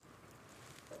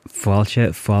Fáilte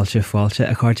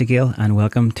a Cárte Gael, and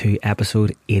welcome to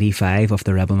episode 85 of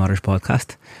the Rebel Matters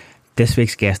podcast. This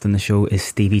week's guest on the show is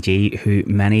Stevie G, who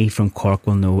many from Cork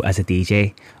will know as a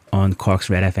DJ on Cork's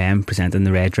Red FM, presenting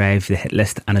the Red Drive, the Hit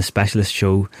List, and a specialist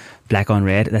show, Black on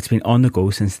Red, that's been on the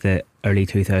go since the early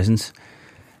 2000s.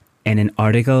 In an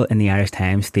article in the Irish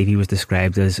Times, Stevie was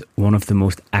described as one of the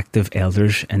most active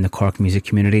elders in the Cork music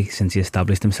community since he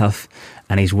established himself,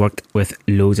 and he's worked with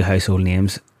loads of household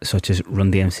names such as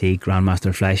Run DMC,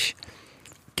 Grandmaster Flash,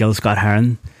 Gil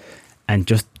Scott-Heron, and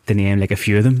just to name like a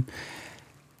few of them.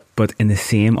 But in the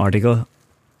same article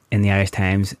in the Irish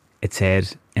Times, it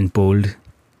said in bold,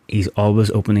 he's always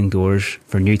opening doors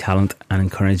for new talent and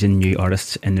encouraging new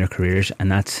artists in their careers,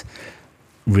 and that's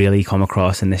really come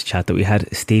across in this chat that we had.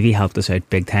 Stevie helped us out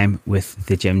big time with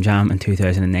the Gym Jam in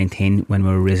 2019 when we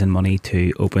were raising money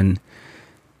to open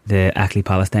the Ackley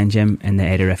Palestine gym in the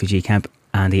Ada refugee camp,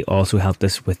 and he also helped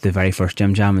us with the very first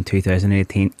Gym Jam in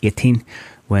 2018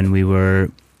 when we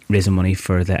were raising money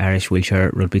for the Irish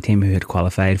wheelchair rugby team who had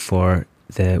qualified for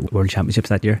the World Championships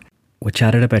that year. We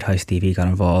chatted about how Stevie got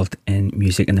involved in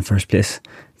music in the first place,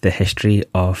 the history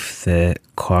of the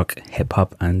Cork hip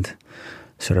hop and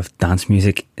sort of dance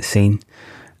music scene,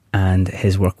 and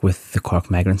his work with the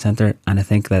Cork Migrant Centre. And I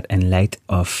think that in light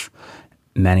of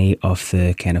many of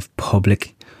the kind of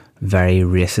public, very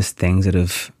racist things that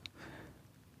have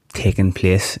taken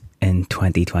place in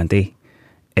 2020,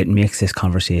 it makes this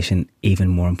conversation even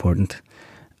more important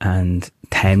and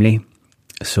timely.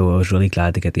 So I was really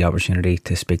glad to get the opportunity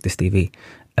to speak to Stevie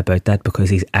about that,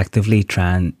 because he's actively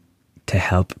trying to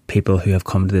help people who have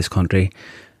come to this country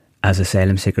as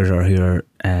asylum seekers or who are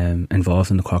involved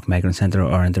in the Cork Migrant Centre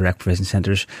or in direct provision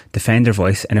centres to find their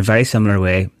voice in a very similar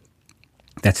way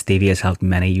that Stevie has helped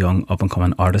many young up and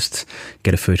coming artists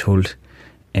get a foothold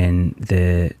in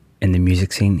the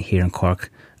music scene here in Cork,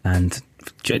 and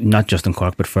not just in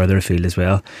Cork but further afield as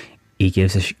well. He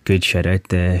gives a good shout out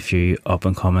to a few up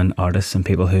and coming artists and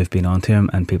people who have been on to him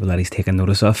and people that he's taken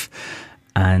notice of,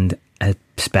 and a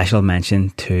special mention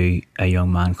to a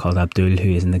young man called Abdul who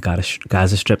is in the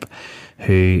Gaza Strip,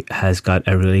 who has got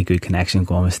a really good connection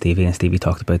going with Stevie, and Stevie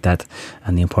talked about that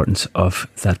and the importance of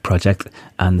that project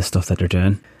and the stuff that they're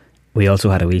doing. We also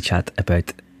had a wee chat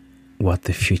about what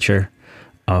the future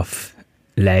of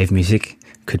live music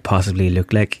could possibly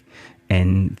look like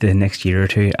in the next year or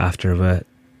two after we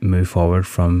move forward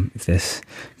from this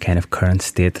kind of current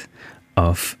state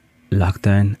of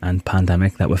lockdown and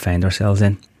pandemic that we find ourselves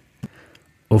in.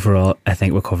 Overall, I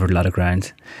think we covered a lot of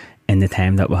ground in the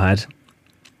time that we had.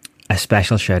 A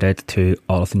special shout out to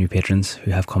all of the new patrons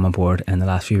who have come on board in the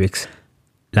last few weeks.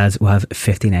 Lads, we have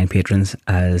 59 patrons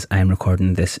as I'm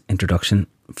recording this introduction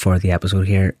for the episode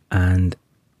here, and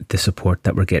the support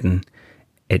that we're getting,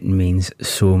 it means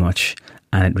so much,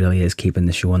 and it really is keeping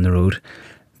the show on the road.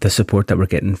 The support that we're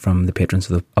getting from the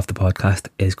patrons of the podcast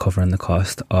is covering the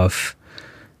cost of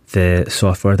the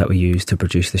software that we use to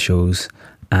produce the shows,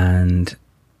 and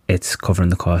it's covering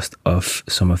the cost of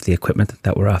some of the equipment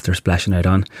that we're after splashing out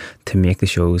on to make the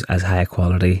shows as high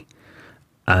quality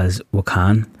as we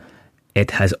can.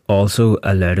 It has also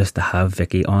allowed us to have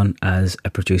Vicky on as a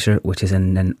producer, which is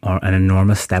an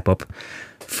enormous step up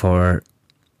for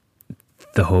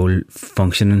the whole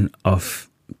functioning of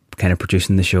kind of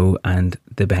producing the show and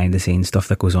the behind the scenes stuff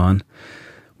that goes on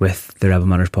with the Rebel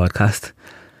Matters podcast.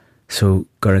 So,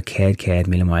 Gura Ced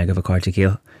Mila Moig of a Cárte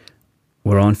Gael.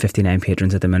 We're on 59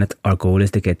 patrons at the minute. Our goal is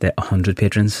to get to 100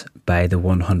 patrons by the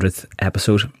 100th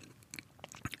episode.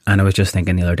 And I was just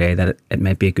thinking the other day that it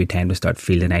might be a good time to start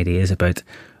fielding ideas about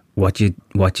what you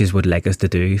would like us to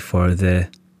do for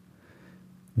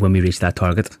when we reach that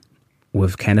target.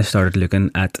 We've kind of started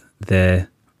looking at the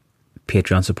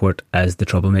Patreon support as the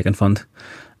troublemaking fund,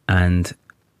 and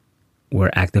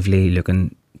we're actively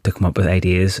looking to come up with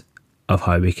ideas of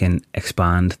how we can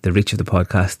expand the reach of the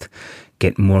podcast,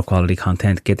 get more quality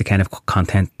content, get the kind of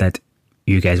content that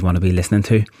you guys want to be listening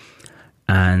to,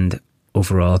 and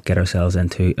overall get ourselves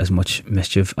into as much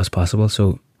mischief as possible.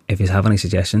 So if you have any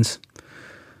suggestions,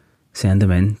 send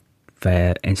them in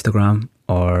via Instagram,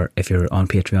 or if you're on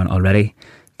Patreon already,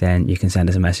 then you can send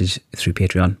us a message through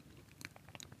Patreon.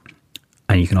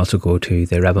 And you can also go to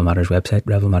the Rebel Matters website,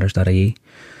 rebelmatters.ie,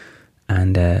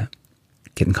 and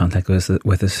get in contact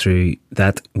with us through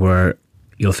that, where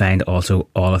you'll find also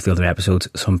all of the other episodes,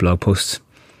 some blog posts,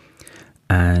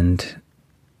 and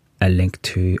a link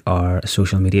to our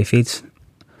social media feeds.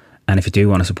 And if you do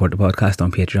want to support the podcast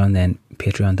on Patreon, then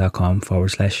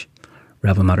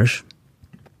patreon.com/Rebel Matters.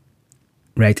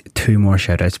 Right, 2 more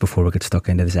shout outs before we get stuck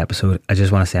into this episode. I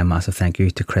just want to say a massive thank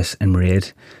you to Chris and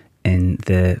Mairead in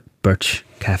the Birch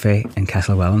Cafe in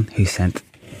Castlewellan, who sent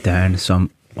down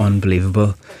some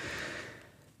unbelievable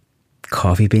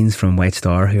coffee beans from White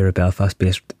Star, who are a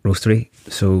Belfast-based roastery.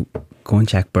 So go and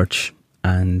check Birch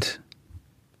and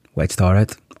White Star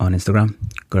out on Instagram.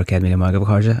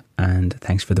 And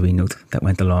thanks for the wee note that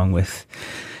went along with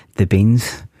the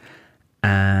beans.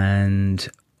 And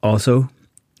also,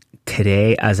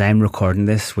 today, as I'm recording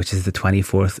this, which is the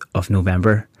 24th of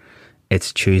November,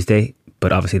 it's Tuesday,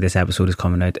 but obviously this episode is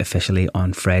coming out officially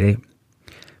on Friday.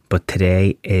 But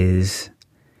today is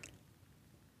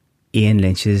Ian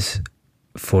Lynch's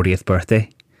 40th birthday.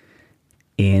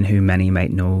 Ian, who many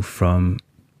might know from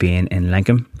being in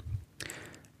Lincoln,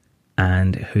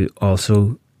 and who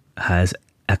also has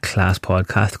a class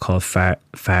podcast called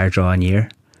Fire Drawing Year.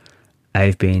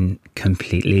 I've been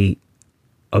completely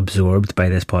absorbed by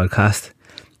this podcast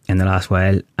in the last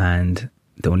while, and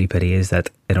the only pity is that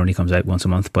it only comes out once a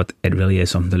month, but it really is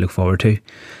something to look forward to.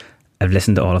 I've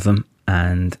listened to all of them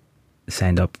and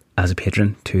signed up as a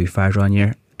patron to Fire Drawing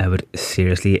Year. I would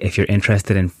seriously, if you're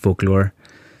interested in folklore,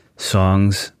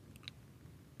 songs,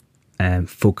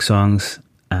 folk songs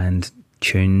and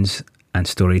tunes and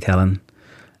storytelling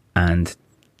and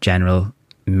general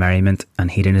merriment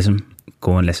and hedonism,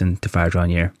 go and listen to Fire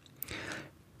Drawing Year.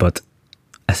 But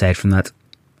aside from that,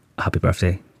 happy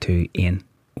birthday to Ian.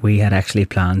 We had actually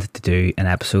planned to do an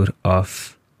episode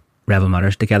of Rebel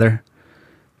Mutters together,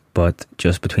 but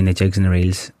just between the jigs and the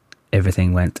reels,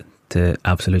 everything went to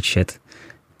absolute shit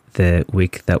the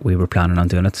week that we were planning on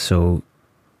doing it, so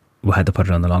we had to put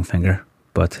it on the long finger,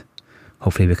 but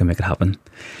hopefully we can make it happen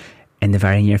in the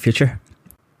very near future.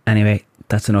 Anyway,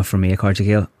 that's enough from me, Cardi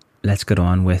Gale. Let's get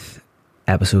on with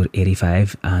episode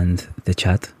 85 and the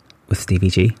chat with Stevie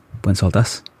G. Buen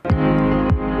soltas.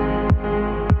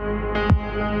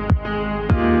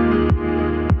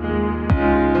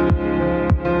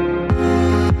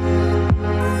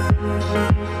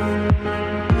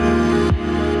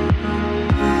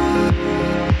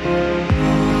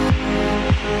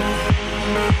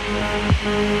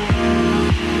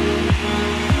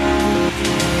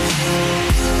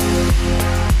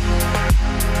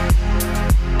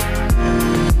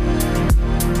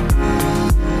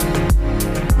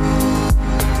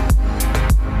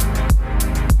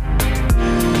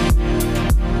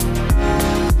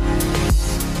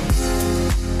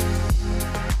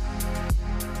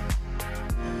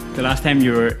 The last time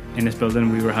you were in this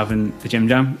building, we were having the Gym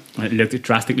Jam, and it looked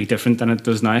drastically different than it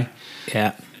does now.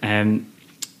 Yeah.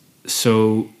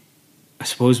 So I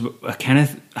suppose I kind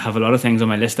of have a lot of things on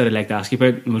my list that I'd like to ask you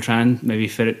about, and we'll try and maybe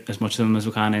fit as much of them as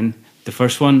we can in. The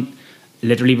first one,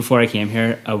 literally before I came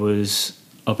here, I was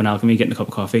up in Alchemy getting a cup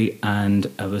of coffee,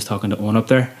 and I was talking to Owen up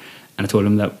there, and I told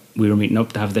him that we were meeting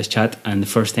up to have this chat, and the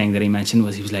first thing that he mentioned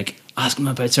was, he was like, ask him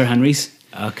about Sir Henry's.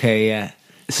 Okay, yeah.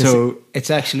 So it's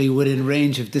actually within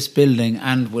range of this building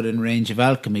and within range of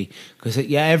Alchemy, because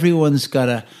everyone's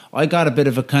got I got a bit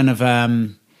of a kind of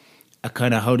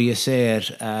how do you say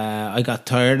it? I got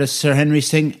tired of Sir Henry's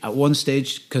thing at one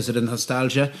stage because of the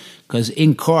nostalgia. Because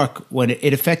in Cork, when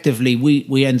it effectively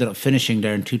we ended up finishing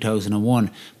there in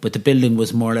 2001, but the building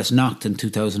was more or less knocked in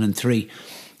 2003.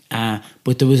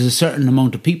 But there was a certain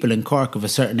amount of people in Cork of a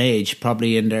certain age,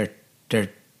 probably in their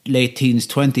late teens,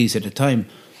 20s at the time.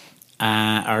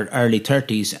 Or early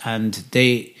 30s, and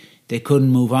they couldn't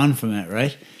move on from it,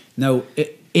 right? Now,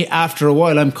 after a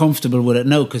while, I'm comfortable with it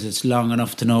now because it's long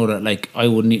enough to know that, like, I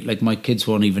wouldn't, like, my kids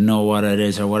won't even know what it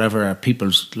is or whatever. Or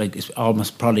people's, like, it's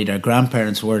almost probably their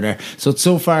grandparents were there. So it's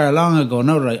so far long ago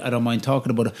now that I don't mind talking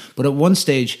about it. But at one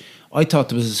stage, I thought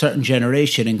there was a certain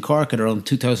generation in Cork at around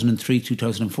 2003,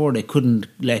 2004, they couldn't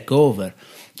let go of it.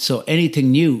 So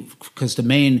anything new, because the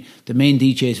main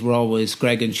DJs were always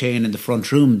Greg and Shane in the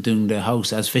front room doing the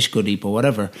house as Fish Go Deep or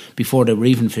whatever. Before they were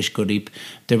even Fish Go Deep,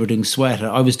 they were doing Sweat.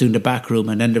 I was doing the back room,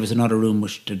 and then there was another room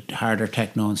which did harder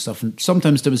techno and stuff. And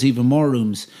sometimes there was even more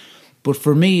rooms. But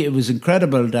for me, it was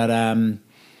incredible that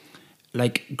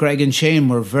like Greg and Shane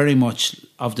were very much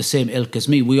of the same ilk as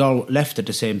me. We all left at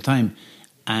the same time.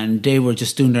 And they were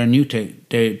just doing their new thing.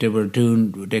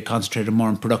 They concentrated more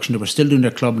on production. They were still doing their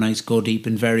club nights, Go Deep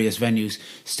in various venues,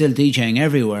 still DJing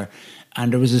everywhere.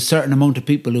 And there was a certain amount of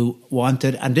people who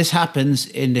wanted, and this happens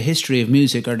in the history of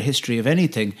music or the history of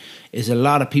anything, is a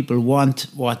lot of people want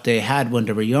what they had when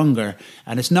they were younger.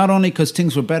 And it's not only because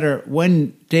things were better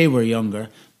when they were younger,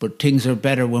 but things are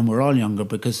better when we're all younger,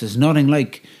 because there's nothing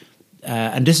like...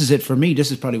 and this is it for me,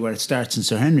 this is probably where it starts in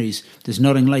Sir Henry's. There's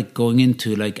nothing like going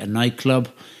into like a nightclub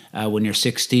when you're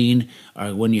 16,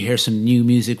 or when you hear some new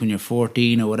music when you're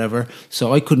 14 or whatever.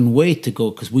 So I couldn't wait to go,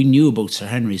 because we knew about Sir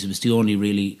Henry's. It was the only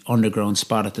really underground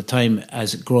spot at the time,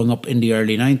 as growing up in the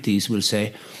early 90s, we'll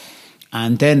say.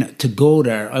 And then to go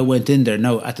there, I went in there.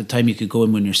 Now, at the time, you could go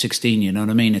in when you're 16, you know what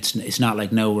I mean? It's not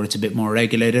like now where it's a bit more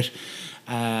regulated.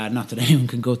 Not that anyone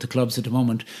can go to clubs at the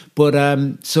moment.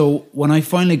 But so when I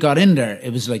finally got in there,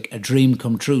 it was like a dream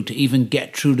come true to even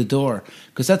get through the door.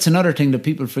 Because that's another thing that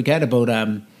people forget about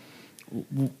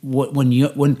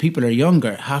when people are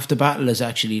younger. Half the battle is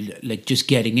actually like just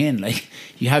getting in. Like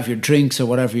you have your drinks or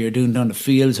whatever you're doing down the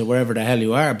fields or wherever the hell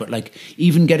you are, but like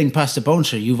even getting past the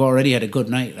bouncer, you've already had a good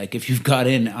night. Like if you've got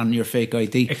in on your fake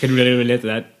ID. I could really relate to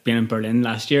that being in Berlin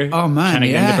last year. Oh man, trying to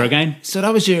get into Berghain. So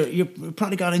that was you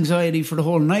probably got anxiety for the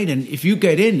whole night, and if you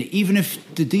get in, even if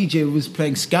the DJ was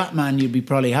playing Scatman, you'd be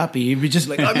probably happy. You'd be just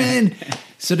like, I'm in.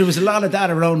 So there was a lot of that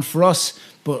around for us.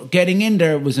 But getting in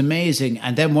there was amazing.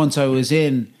 And then once I was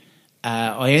in,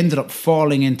 I ended up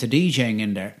falling into DJing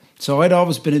in there. So I'd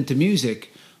always been into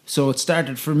music. So it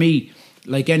started for me,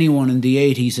 like anyone in the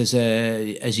 80s as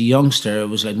a youngster, it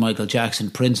was like Michael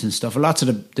Jackson, Prince and stuff. Lots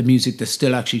of the music that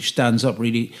still actually stands up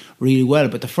really, really well.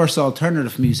 But the first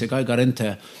alternative music I got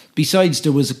into, besides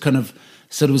there was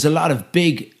there was a lot of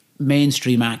big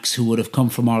mainstream acts who would have come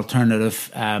from alternative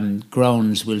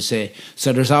grounds, we'll say.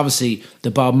 So there's obviously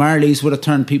the Bob Marleys would have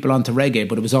turned people onto reggae,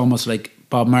 but it was almost like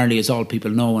Bob Marley is all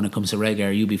people know when it comes to reggae,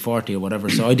 or UB40 or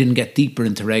whatever. So I didn't get deeper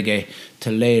into reggae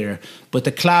till later. But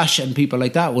the Clash and people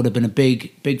like that would have been a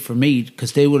big for me,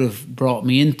 because they would have brought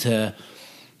me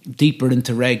deeper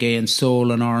into reggae and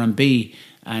soul and R&B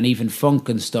and even funk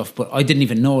and stuff. But I didn't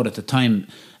even know it at the time.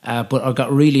 But I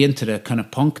got really into the kind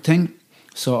of punk thing.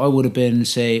 So I would have been,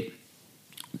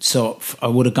 I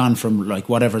would have gone from like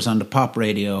whatever's on the pop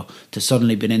radio to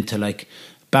suddenly been into like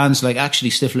bands like actually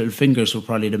Stiff Little Fingers were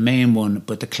probably the main one,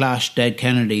 but the Clash, Dead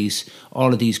Kennedys,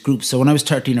 all of these groups. So when I was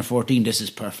 13 or 14, this is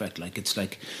perfect. Like it's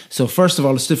like, so first of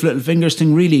all, the Stiff Little Fingers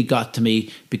thing really got to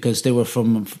me because they were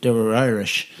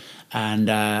Irish. And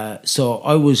so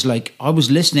I was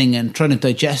listening and trying to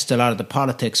digest a lot of the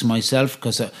politics myself,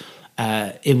 because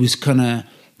it was kind of,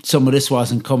 some of this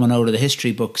wasn't coming out of the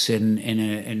history books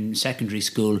in secondary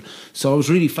school. So I was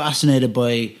really fascinated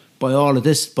by all of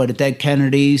this, by the Dead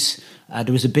Kennedys.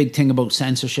 There was a big thing about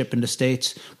censorship in the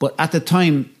States. But at the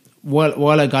time,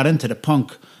 while I got into the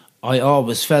punk, I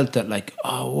always felt that like,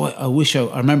 I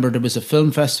remember there was a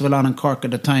film festival on in Cork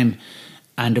at the time,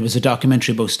 and there was a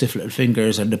documentary about Stiff Little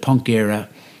Fingers and the punk era.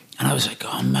 And I was like,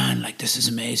 oh man, like this is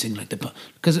amazing. Like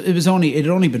because it had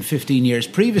only been 15 years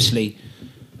previously.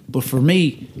 But for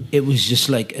me, it was just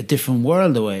like a different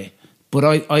world away. But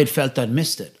I had felt I'd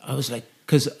missed it. I was like,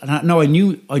 because I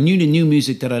knew the new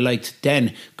music that I liked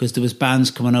then, because there was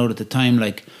bands coming out at the time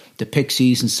like the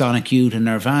Pixies and Sonic Youth and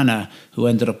Nirvana, who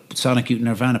ended up, Sonic Youth and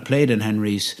Nirvana played in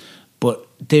Henry's, but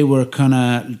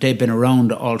they'd been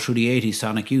around all through the 80s.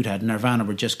 Sonic Youth had, Nirvana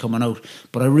were just coming out.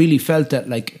 But I really felt that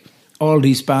like all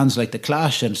these bands like the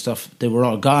Clash and stuff, they were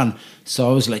all gone. So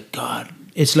I was like, God,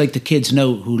 it's like the kids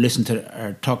now who listen to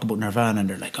or talk about Nirvana and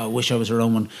they're like, oh, I wish I was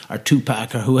around one, or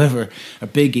Tupac or whoever, or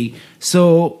Biggie.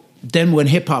 So then when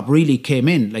hip-hop really came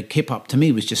in, like hip-hop to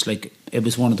me was just like, it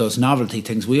was one of those novelty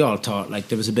things we all thought. Like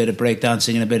there was a bit of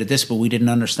breakdancing and a bit of this, but we didn't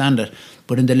understand it.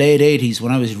 But in the late 80s,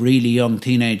 when I was a really young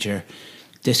teenager,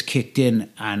 this kicked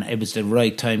in, and it was the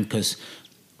right time, because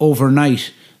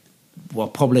overnight,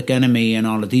 what Public Enemy and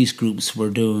all of these groups were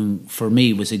doing for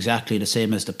me was exactly the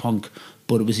same as the punk,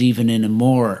 but it was even in a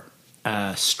more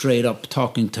straight up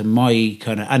talking to my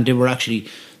kind of, and they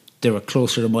were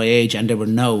closer to my age, and they were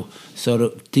now.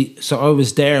 So I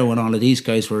was there when all of these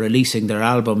guys were releasing their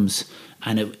albums,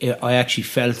 and I actually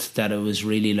felt that it was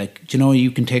really like,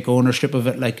 you can take ownership of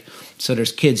it. Like, so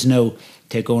there's kids now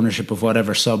take ownership of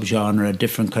whatever subgenre,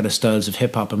 different kind of styles of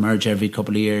hip hop emerge every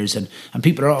couple of years, and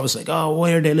people are always like, oh,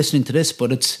 why are they listening to this?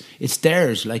 But it's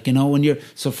theirs. Like,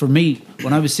 so for me,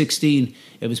 when I was 16,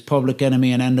 it was Public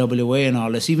Enemy and NWA and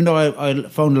all this, even though I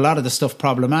found a lot of the stuff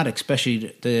problematic,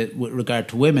 especially with regard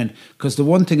to women, because the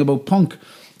one thing about punk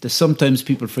that sometimes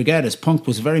people forget is punk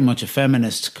was very much a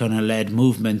feminist kind of led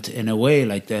movement in a way.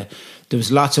 Like there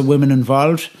was lots of women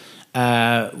involved,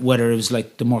 whether it was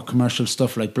like the more commercial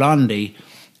stuff like Blondie,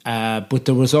 but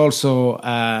there was also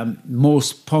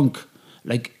most punk,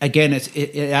 like again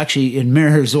it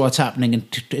mirrors what's happening in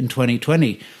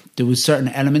 2020. There was certain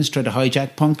elements tried to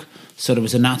hijack punk, so there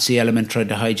was a Nazi element tried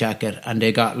to hijack it, and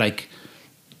they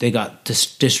got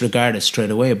disregarded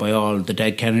straight away by all the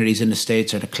Dead Kennedys in the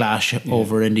States or the Clash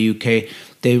over in the UK.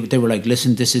 They were like,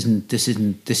 listen, this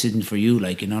isn't for you,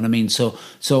 like, you know what I mean? So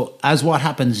as what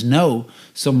happens now,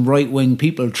 some right wing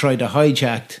people try to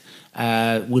hijack,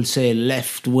 we'll say,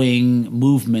 left wing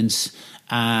movements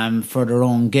for their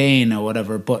own gain or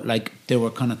whatever, but like they were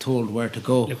kind of told where to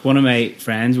go. Like one of my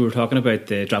friends, we were talking about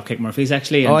the Dropkick Murphys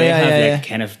actually, and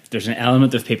kind of, there's an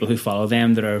element of people who follow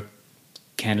them that are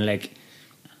kind of like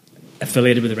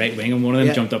affiliated with the right wing, and one of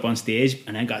them jumped up on stage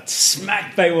and then got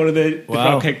smacked by one of the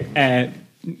Dropkick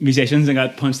musicians and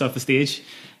got punched off the stage,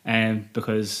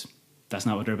 because that's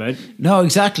not what they're about. No,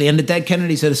 exactly. And the Dead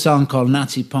Kennedys had a song called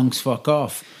Nazi Punks Fuck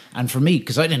Off. And for me,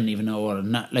 because I didn't even know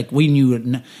what like we knew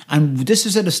it, and this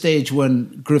was at a stage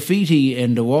when graffiti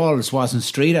in the walls wasn't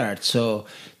street art. So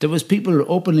there was people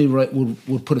openly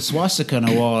would put a swastika on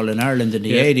a wall in Ireland in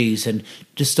the 80s, and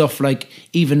just stuff like,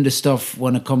 even the stuff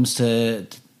when it comes to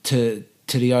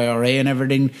the IRA and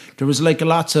everything, there was like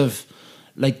lots of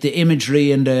like the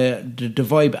imagery and the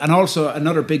vibe. And also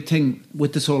another big thing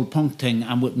with this whole punk thing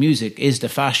and with music is the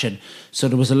fashion. So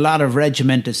there was a lot of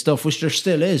regimented stuff, which there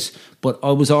still is, but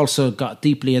I was also got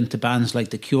deeply into bands like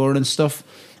The Cure and stuff.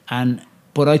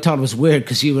 But I thought it was weird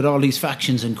because you had all these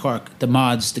factions in Cork, the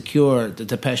Mods, The Cure, the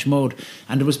Depeche Mode,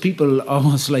 and there was people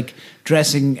almost like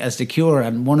dressing as The Cure.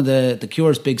 And one of the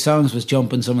Cure's big songs was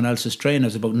Jumping Someone Else's Train. It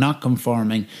was about not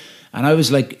conforming. And I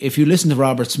was like, if you listen to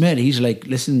Robert Smith, he's like,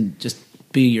 listen, just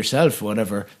be yourself,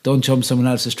 whatever. Don't jump someone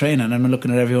else's train. And I'm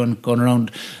looking at everyone going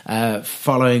around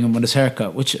following him with his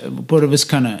haircut, but it was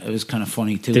kind of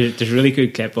funny too. There's a really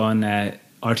good clip on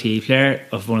RTE Player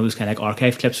of one of those kind of like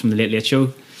archive clips from the Late Late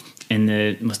Show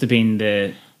must have been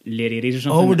the late 80s or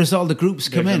something. Oh, where there's all the groups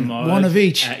come in, one of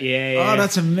each. Oh,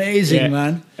 that's amazing,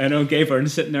 man. I know Gay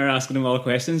Burns sitting there asking them all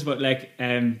questions, but like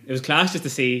it was class just to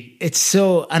see. It's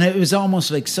so, and it was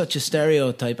almost like such a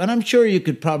stereotype. And I'm sure you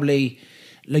could probably,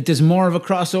 like, there's more of a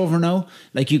crossover now.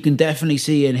 Like, you can definitely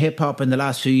see in hip hop in the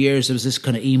last few years there was this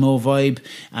kind of emo vibe,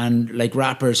 and like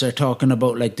rappers are talking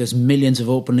about, like, there's millions of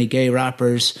openly gay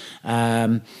rappers,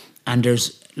 and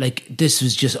there's like, this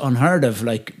was just unheard of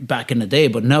like back in the day,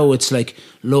 but now it's like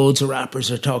loads of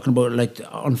rappers are talking about, like,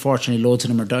 unfortunately loads of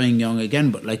them are dying young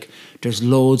again, but like there's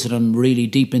loads of them really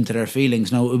deep into their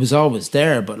feelings. Now, it was always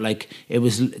there, but like it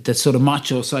was the sort of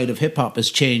macho side of hip hop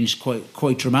has changed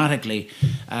quite dramatically.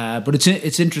 But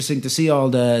it's interesting to see all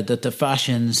the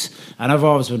fashions, and I've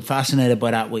always been fascinated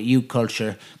by that with youth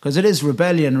culture, because it is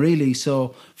rebellion really.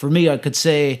 So for me, I could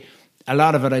say a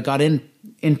lot of it I got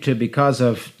into because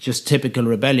of just typical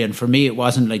rebellion. For me, it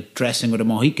wasn't like dressing with a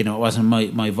Mohican, it wasn't my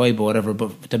vibe or whatever,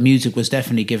 but the music was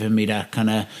definitely giving me that kind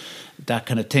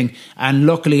of thing. And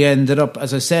luckily I ended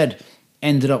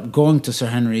up going to Sir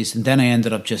Henry's, and then I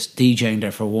ended up just DJing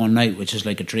there for one night, which is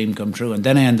like a dream come true. And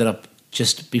then I ended up,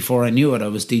 just before I knew it, I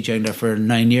was DJing there for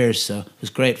 9 years, so it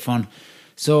was great fun.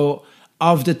 So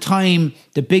of the time,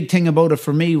 the big thing about it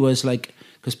for me was like,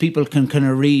 because people can kind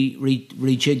of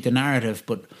rejig the narrative,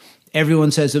 but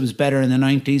everyone says it was better in the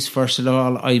 90s. First of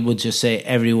all, I would just say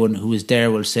everyone who was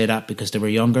there will say that because they were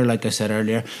younger, like I said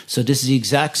earlier. So this is the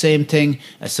exact same thing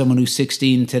as someone who's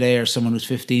 16 today or someone who's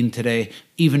 15 today.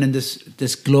 Even in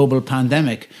this global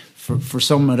pandemic, for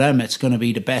some of them, it's going to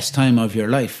be the best time of your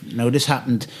life. Now, this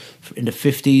happened in the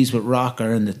 50s with rock,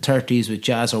 or in the 30s with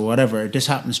jazz or whatever. This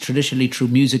happens traditionally through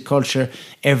music culture.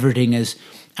 Everything is...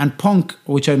 And punk,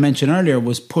 which I mentioned earlier,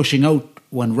 was pushing out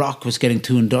when rock was getting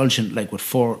too indulgent, like with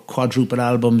 4 quadruple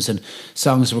albums and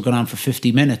songs that were going on for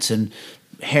 50 minutes and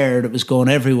hair that was going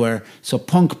everywhere. So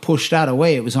punk pushed that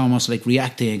away. It was almost like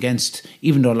reacting against,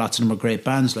 even though lots of them were great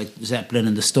bands like Zeppelin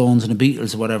and the Stones and the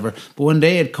Beatles or whatever. But when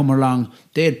they had come along,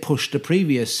 they had pushed the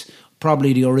previous,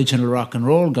 probably the original rock and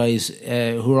roll guys,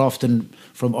 who were often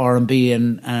from R&B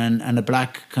and a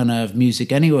black kind of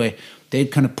music anyway. They'd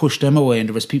kind of pushed them away, and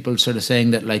there was people sort of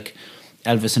saying that like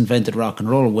Elvis invented rock and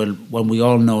roll. Well, when we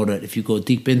all know that if you go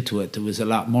deep into it, there was a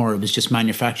lot more. It was just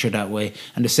manufactured that way.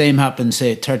 And the same happened,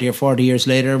 say, 30 or 40 years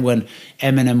later, when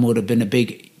Eminem would have been a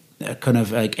big kind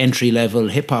of like entry-level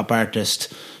hip-hop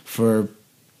artist for,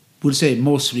 we'll say,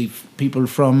 mostly people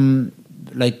from,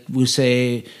 like, we'll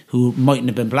say, who mightn't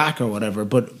have been black or whatever,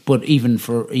 but even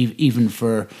for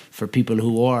people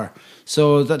who are.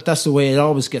 So that's the way it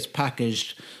always gets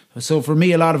packaged. So for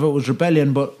me, a lot of it was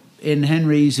rebellion, but in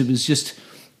Henry's, it was just,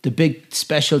 the big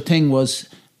special thing was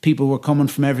people were coming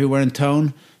from everywhere in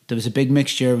town. There was a big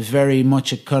mixture. It was very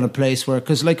much a kind of place where,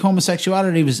 because like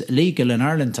homosexuality was illegal in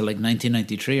Ireland till like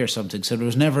 1993 or something. So there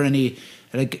was never any,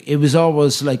 like, it was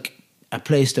always like a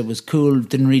place that was cool.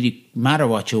 Didn't really matter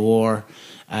what you wore.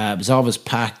 It was always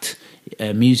packed.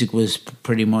 Music was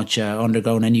pretty much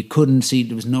underground, and you couldn't see,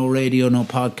 there was no radio, no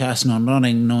podcast, no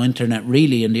nothing, no internet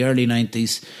really in the early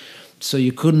 90s. So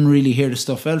you couldn't really hear the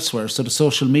stuff elsewhere. So the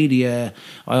social media,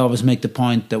 I always make the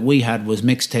point that we had was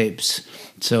mixtapes.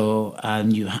 So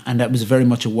and that was very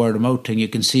much a word of mouth thing. You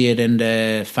can see it in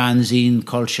the fanzine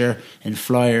culture, in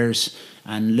flyers.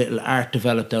 and little art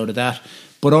developed out of that.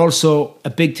 But also a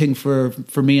big thing for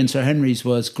me and Sir Henry's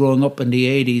was growing up in the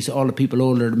 80s, all the people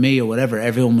older than me or whatever,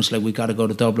 everyone was like, we got to go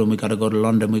to Dublin, we got to go to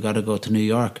London, we got to go to New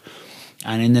York.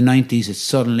 And in the 90s, it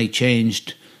suddenly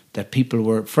changed that people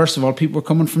were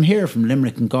coming from here, from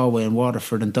Limerick and Galway and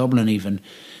Waterford and Dublin even,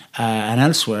 and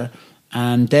elsewhere.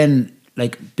 And then,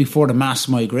 like, before the mass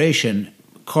migration,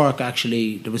 Cork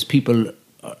actually, there was people,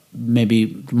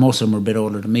 maybe most of them were a bit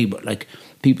older than me, but like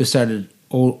people started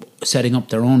setting up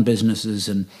their own businesses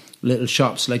and little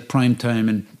shops like Primetime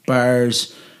and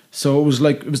bars. So it was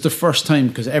the first time,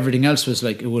 because everything else was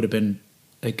like, it would have been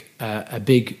like a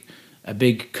big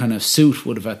kind of suit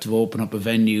would have had to open up a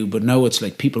venue, but now it's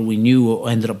like people we knew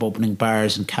ended up opening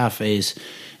bars and cafes,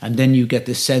 and then you get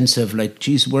this sense of like,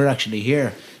 geez, we're actually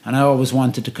here. And I always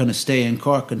wanted to kind of stay in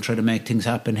Cork and try to make things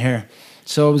happen here.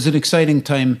 So it was an exciting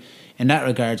time in that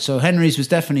regard. So Henry's was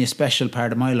definitely a special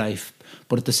part of my life.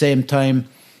 But at the same time,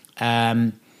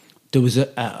 there was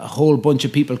a whole bunch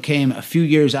of people came a few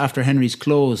years after Henry's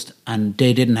closed, and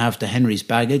they didn't have the Henry's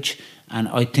baggage. And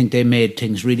I think they made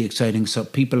things really exciting. So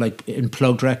people like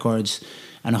Unplugged Records,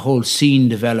 and a whole scene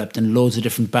developed, and loads of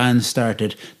different bands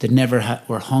started that never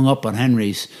were hung up on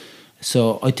Henry's.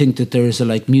 So I think that there is a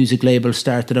like music label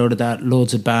started out of that,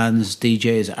 loads of bands,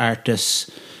 DJs,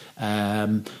 artists.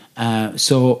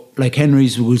 So like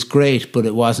Henry's was great, but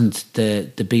it wasn't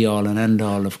the be all and end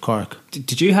all of Cork.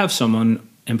 Did you have someone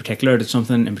in particular, did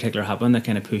something in particular happen that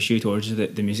kind of pushed you towards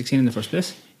the music scene in the first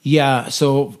place? Yeah,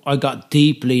 so I got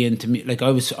deeply into like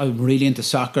I'm really into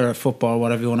soccer or football,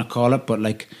 whatever you want to call it. But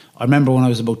like I remember when I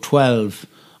was about 12,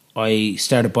 I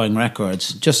started buying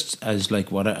records, just as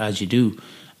like as you do.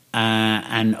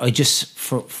 And I just,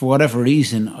 for whatever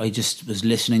reason, I just was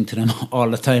listening to them all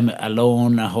the time,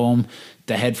 alone at home,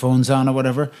 the headphones on or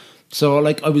whatever. So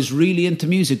like I was really into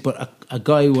music. But a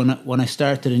guy, when I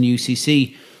started in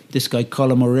UCC, this guy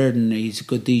Colm O'Riordan, he's a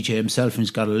good DJ himself and he's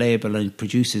got a label and he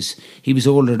produces. He was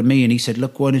older than me and he said,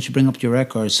 look, why don't you bring up your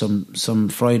records some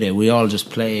Friday? We all just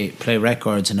play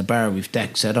records in a bar. We've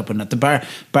decks set up, and at the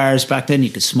bars back then you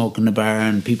could smoke in the bar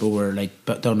and people were like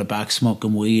down the back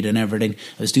smoking weed and everything.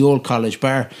 It was the old college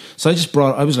bar. So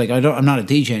I was like, I'm not a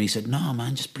DJ. And he said, no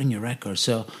man, just bring your records.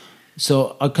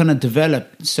 So I kind of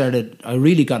I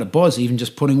really got a buzz even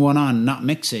just putting one on, not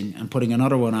mixing, and putting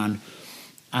another one on.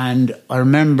 And I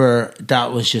remember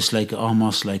that was just like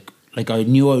almost like I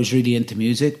knew I was really into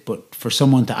music, but for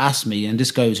someone to ask me, and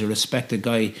this guy was a respected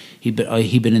guy, he'd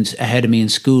been ahead of me in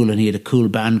school, and he had a cool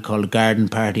band called Garden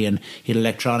Party, and he had an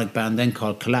electronic band then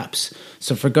called Collapse.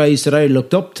 So for guys that I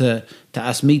looked up to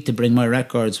ask me to bring my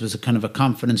records was a kind of a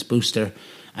confidence booster.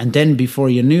 And then before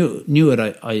you knew it,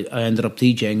 I ended up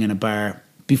DJing in a bar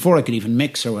before I could even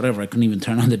mix or whatever. I couldn't even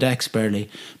turn on the decks barely,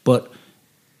 but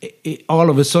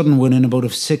all of a sudden, within about a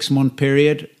 6-month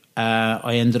period,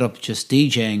 I ended up just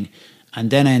DJing, and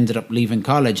then I ended up leaving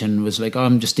college and was like,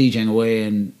 I'm just DJing away,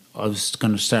 and I was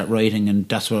going to start writing, and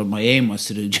that's what my aim was,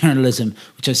 to do journalism,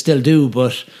 which I still do,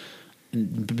 but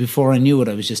before I knew it,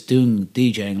 I was just doing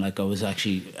DJing, like I was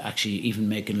actually even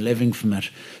making a living from it.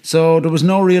 So there was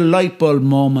no real light bulb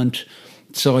moment,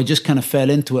 so I just kind of fell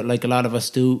into it like a lot of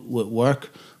us do with work.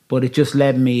 But it just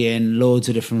led me in loads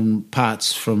of different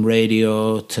paths, from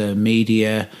radio to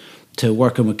media to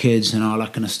working with kids and all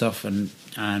that kind of stuff,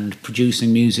 and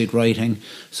producing music, writing.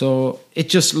 So it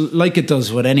just, like it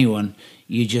does with anyone,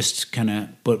 you just kind of,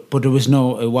 but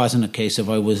it wasn't a case of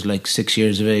I was like 6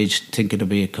 years of age thinking to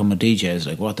become a DJ. I was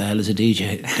like, what the hell is a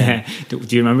DJ?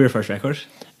 Do you remember your first record?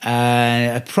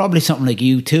 Probably something like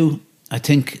U2. I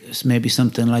think it's maybe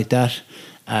something like that.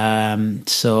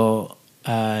 So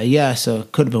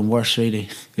it could have been worse, really.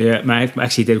 Yeah, I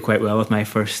actually did quite well with my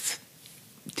first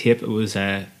tape. It was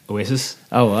Oasis.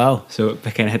 Oh wow! So I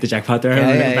kind of hit the jackpot there.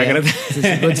 It's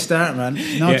a good start, man.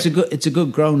 No, yeah. It's a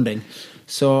good grounding.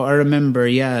 So I remember,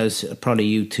 it was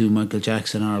probably U2, Michael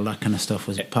Jackson, all that kind of stuff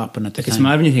was popping at the time. It's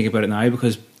mad when you think about it now,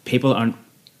 because people aren't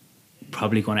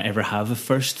probably going to ever have a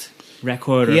first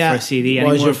record or first CD anymore.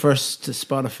 What was your first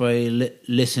Spotify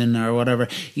listen or whatever?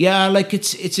 Yeah, like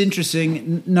it's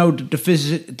interesting. No, the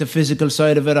physical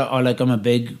side of it, I'm a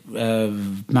big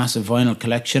massive vinyl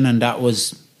collection, and I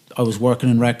was working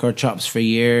in record shops for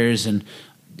years, and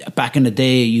back in the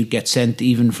day you'd get sent,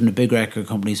 even from the big record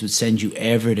companies would send you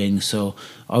everything. So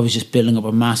I was just building up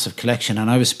a massive collection,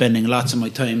 and I was spending lots of my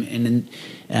time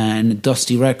in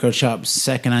dusty record shops,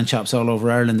 second-hand shops all over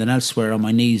Ireland and elsewhere, on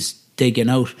my knees digging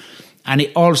out. And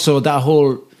it also, that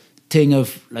whole thing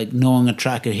of like knowing a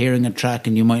track and hearing a track,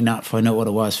 and you might not find out what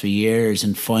it was for years,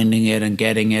 and finding it and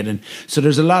getting it. And so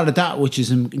there's a lot of that, which is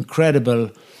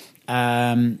incredible.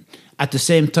 And at the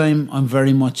same time, I'm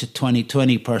very much a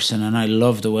 2020 person, and I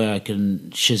love the way I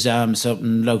can Shazam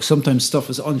something. Like sometimes stuff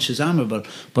is unshazammable,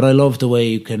 but I love the way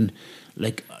you can,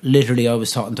 like, literally. I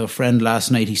was talking to a friend last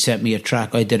night. He sent me a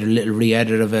track. I did a little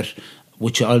re-edit of it,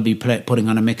 which I'll be putting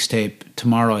on a mixtape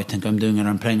tomorrow. I think I'm doing it.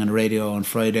 I'm playing on the radio on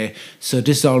Friday. So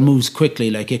this all moves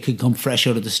quickly. Like, it could come fresh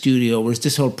out of the studio, whereas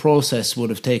this whole process would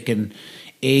have taken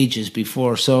ages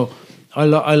before. So I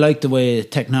like the way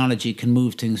technology can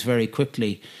move things very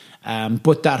quickly.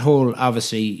 But that whole,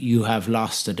 obviously, you have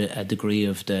lost a degree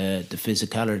of the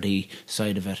physicality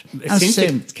side of it. It seems like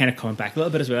it's kind of coming back a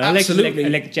little bit as well. Absolutely.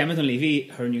 Like Gemma Dunleavy,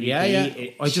 her new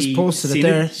EP. I just posted it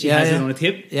there. She has it on a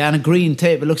tape. Yeah, and a green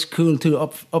tape. It looks cool too,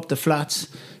 up the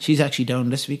flats. She's actually down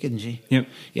this week, isn't she? Yep.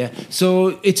 Yeah.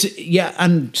 So it's,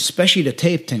 and especially the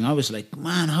tape thing. I was like,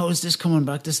 man, how is this coming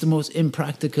back? This is the most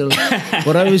impractical.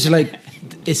 But I was like,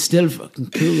 it's still fucking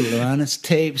cool, man. It's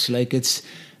tapes, like it's.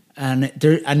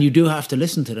 And you do have to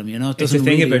listen to them, you know. It doesn't it's the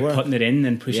thing really about work. putting it in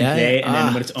and pushing play, and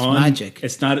then when it's on, magic.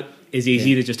 It's not as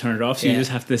easy to just turn it off. So you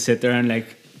just have to sit there and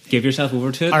like give yourself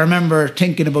over to it. I remember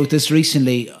thinking about this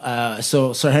recently.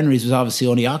 So Sir Henry's was obviously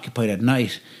only occupied at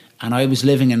night, and I was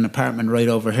living in an apartment right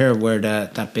over here where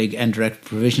that big indirect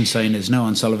provision sign is now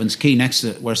on Sullivan's Quay, next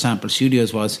to where Sample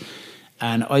Studios was.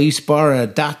 And I used to borrow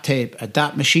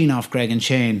that machine off Greg and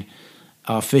Shane.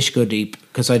 Fish Go Deep,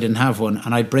 because I didn't have one,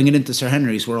 and I'd bring it into Sir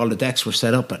Henry's where all the decks were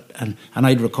set up at, and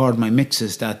I'd record my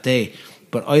mixes that day.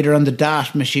 But either on the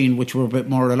DAT machine, which were a bit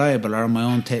more reliable, or on my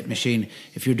own tape machine,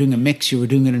 if you're doing a mix, you were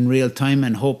doing it in real time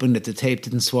and hoping that the tape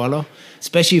didn't swallow,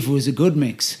 especially if it was a good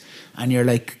mix. And you're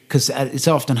like, because it's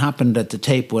often happened that the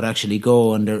tape would actually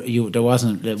go, and it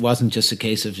wasn't just a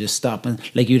case of just stopping.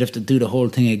 Like, you'd have to do the whole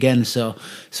thing again. So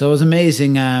it was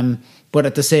amazing. But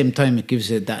at the same time, it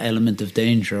gives you that element of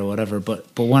danger or whatever.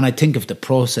 But when I think of the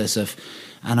process of,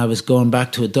 and I was going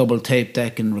back to a double tape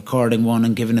deck and recording one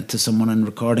and giving it to someone and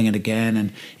recording it again,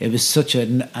 and it was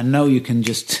and now you can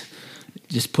just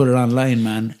put it online,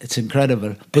 man. It's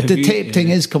incredible. But the tape thing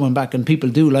is coming back, and people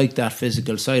do like that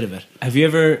physical side of it. Have you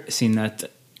ever seen that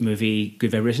movie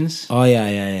Good Vibrations? Oh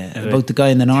yeah. About the guy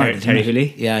in the north, Terry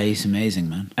Hooley. Yeah, he's amazing,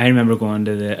 man. I remember going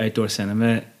to the outdoor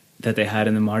cinema that they had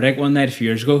in the Marduk one night a few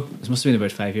years ago. This must have been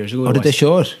about 5 years ago. Oh, did they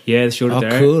show it? Yeah, they showed it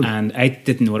there. Cool. And I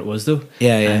didn't know what it was though.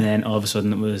 Yeah. And then all of a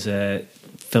sudden it was a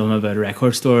film about a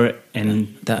record store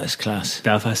in that is class.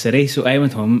 Belfast City. So I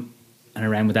went home and I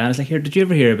rang with Dan. I was like, "Here, did you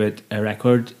ever hear about a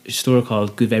record store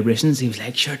called Good Vibrations?" He was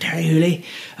like, "Sure, Terry Hooley.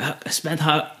 I spent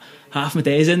half my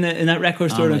days in that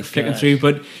record store and flicking through."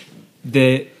 But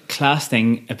the class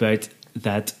thing about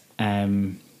that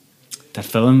that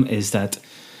film is that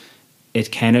it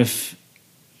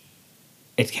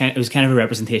was kind of a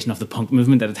representation of the punk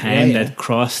movement at the time that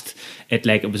crossed it.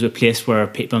 Like, it was a place where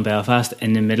people in Belfast,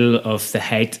 in the middle of the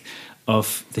height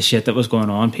of the shit that was going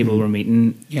on, people were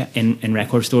meeting in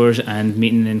record stores and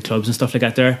meeting in clubs and stuff like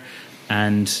that there,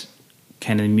 and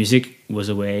kind of music was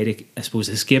a way to, I suppose,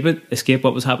 escape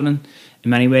what was happening in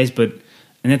many ways. But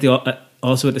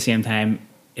also at the same time,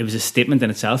 it was a statement in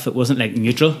itself. It wasn't like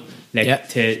neutral. Like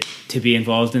to be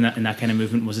involved in that kind of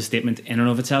movement was a statement in and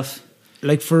of itself.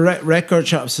 Like, for record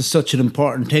shops is such an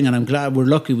important thing, and I'm glad we're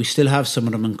lucky we still have some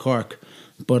of them in Cork.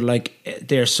 But like,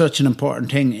 they're such an important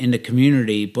thing in the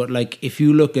community. But like, if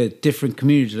you look at different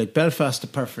communities, like Belfast, a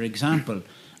perfect example.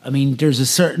 I mean, there's a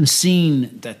certain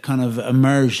scene that kind of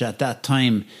emerged at that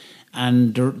time,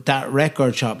 and that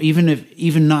record shop,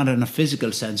 even not in a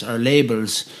physical sense, our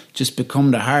labels just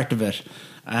become the heart of it.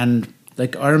 And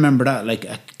like, I remember that, like,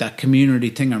 that community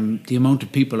thing, or the amount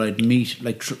of people I'd meet,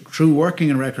 like, through working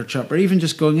in a record shop, or even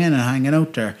just going in and hanging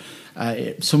out there.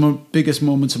 Some of the biggest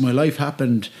moments of my life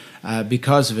happened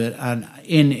because of it. And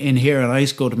in here, and I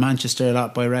used to go to Manchester a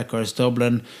lot, buy records,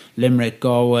 Dublin, Limerick,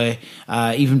 Galway,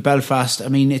 even Belfast. I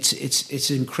mean,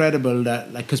 it's incredible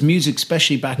that, like, because music,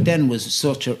 especially back then, was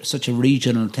such a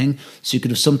regional thing. So you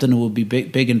could have something that would be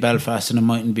big in Belfast and it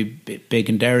mightn't be big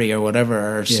in Derry or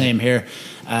whatever, or same here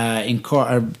in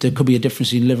Cork. Or there could be a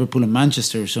difference in Liverpool and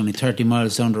Manchester. It's only 30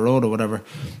 miles down the road or whatever.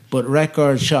 But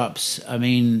record shops, I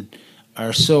mean,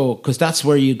 are so, because that's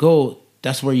where you go.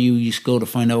 That's where you used to go to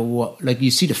find out what, like, you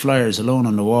see the flyers alone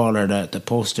on the wall, or the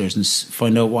posters, and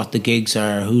find out what the gigs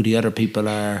are, who the other people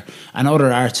are, and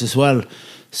other arts as well.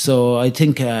 So I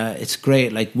think it's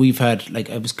great. Like, we've had, like,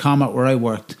 it was Comet where I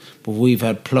worked, but we've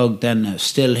had Plug then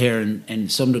still here in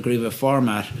some degree of a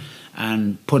format,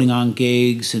 and putting on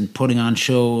gigs and putting on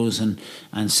shows and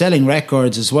selling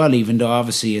records as well. Even though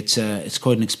obviously it's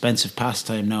quite an expensive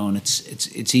pastime now, and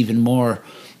it's even more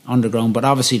underground, but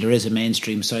obviously there is a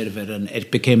mainstream side of it, and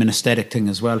it became an aesthetic thing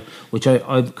as well, which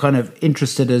I'm kind of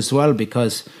interested as well,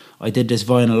 because I did this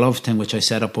Vinyl Love thing, which I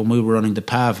set up when we were running the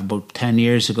PAV about 10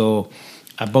 years ago,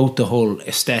 about the whole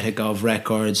aesthetic of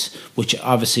records, which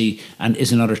obviously, and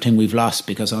is another thing we've lost,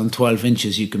 because on 12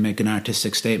 inches you can make an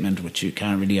artistic statement, which you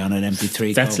can't really on an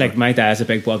MP3 That's cover. like, my dad's a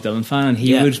big Bob Dylan fan, and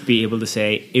he Yeah. would be able to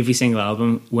say every single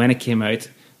album, when it came out,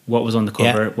 what was on the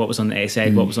cover, Yeah. what was on the A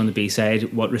side, what was on the B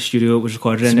side, what studio it was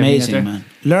recorded It's in. amazing, everything out man.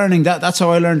 Learning that's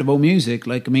how I learned about music.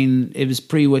 Like, I mean, it was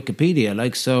pre-Wikipedia.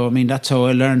 Like, so, I mean, that's how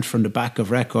I learned, from the back of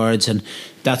records. And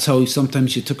that's how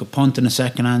sometimes you took a punt in a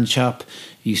second-hand shop,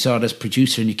 you saw this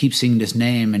producer and you keep seeing this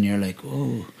name and you're like,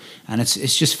 whoa. And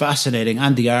it's just fascinating.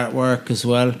 And the artwork as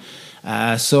well.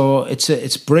 So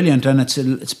it's brilliant, and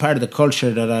it's part of the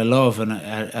culture that I love, and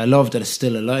I love that it's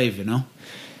still alive, you know.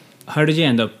 How did you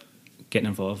end up getting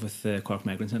involved with the Cork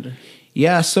Migrant Centre?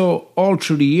 Yeah, so all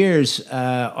through the years,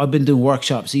 I've been doing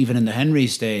workshops even in the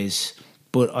Henry's days,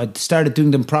 but I started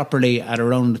doing them properly at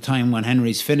around the time when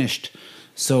Henry's finished.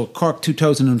 So Cork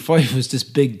 2005 was this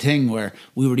big thing where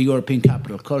we were the European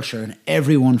capital of culture, and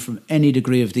everyone from any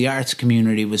degree of the arts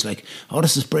community was like, oh,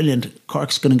 this is brilliant,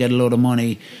 Cork's going to get a load of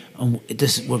money, and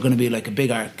we're going to be like a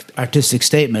big artistic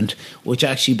statement, which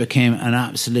actually became an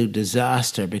absolute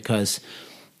disaster, because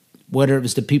whether it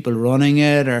was the people running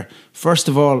it, or first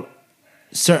of all,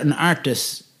 certain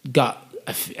artists got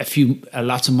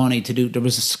lots of money to do. There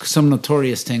was some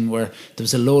notorious thing where there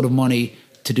was a load of money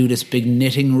to do this big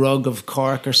knitting rug of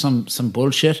Cork or some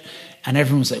bullshit, and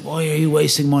everyone was like, why are you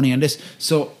wasting money on this?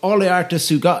 So all the artists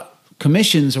who got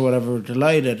commissions or whatever were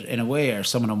delighted in a way, or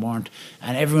some of them weren't,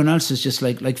 and everyone else is just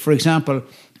like for example,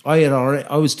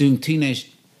 I was doing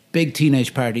big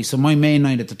teenage parties, so my main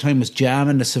night at the time was Jam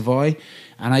in the Savoy,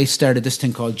 and I started this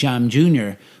thing called Jam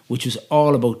Junior, which was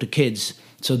all about the kids.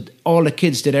 So all the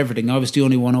kids did everything. I was the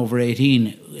only one over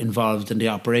 18 involved in the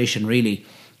operation, really.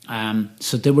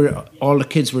 So all the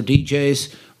kids were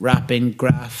DJs, rapping,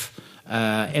 graph,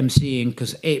 MCing,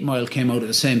 because 8 Mile came out at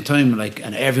the same time,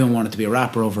 and everyone wanted to be a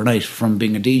rapper overnight. From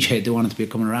being a DJ, they wanted to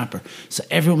become a rapper. So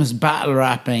everyone was battle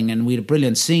rapping, and we had a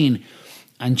brilliant scene.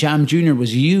 And Jam Junior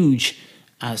was huge.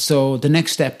 So the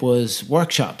next step was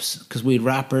workshops, because we had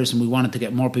rappers and we wanted to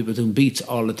get more people doing beats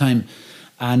all the time.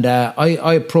 And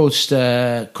I approached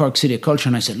Cork City of Culture,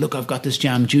 and I said, look, I've got this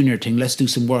Jam Junior thing, let's do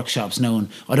some workshops now, and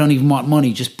I don't even want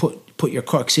money, just put your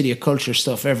Cork City of Culture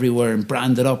stuff everywhere and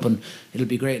brand it up and it'll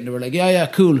be great. And they were like, yeah,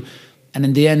 cool. And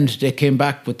in the end, they came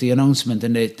back with the announcement,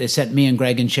 and they sent me and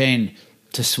Greg and Shane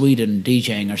to Sweden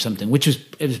DJing or something, it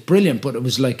was brilliant, but it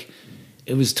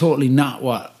was totally not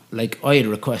what I had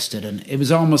requested. And it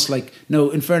was almost like, no,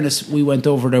 in fairness, we went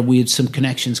over there, we had some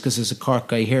connections, because there's a Cork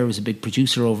guy here who was a big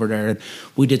producer over there, and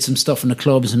we did some stuff in the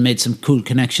clubs and made some cool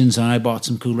connections, and I bought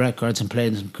some cool records and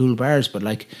played in some cool bars, but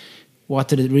what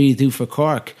did it really do for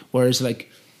Cork? Whereas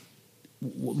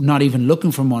not even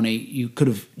looking for money, you could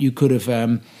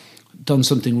have done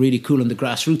something really cool in the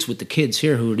grassroots with the kids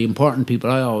here, who are the important people,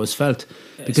 I always felt.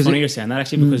 Because it's funny you're saying that,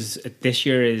 actually, because this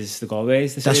year is the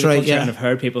Galways. That's right, yeah. And I've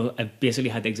heard people have basically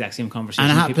had the exact same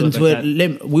conversation. And it happens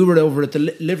with we were over at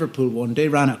the Liverpool one. They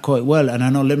ran it quite well, and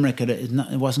I know Limerick, it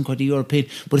wasn't quite the European,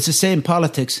 but it's the same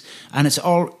politics, and it's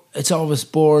always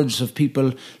boards of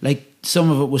people. Some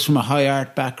of it was from a high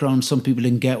art background. Some people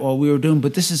didn't get what we were doing,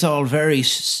 but this is all very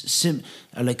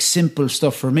simple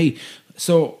stuff for me.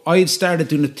 So I had started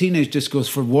doing the teenage discos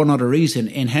for one other reason.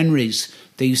 In Henry's,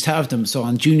 they used to have them. So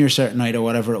on Junior Cert night or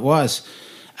whatever it was,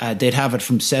 they'd have it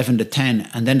from 7 to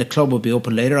 10, and then the club would be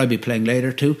open later. I'd be playing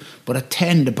later too. But at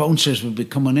 10, the bouncers would be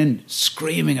coming in,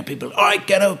 screaming at people, all right,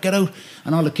 get out.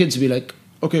 And all the kids would be like,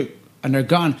 okay, and they're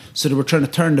gone. So they were trying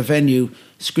to turn the venue,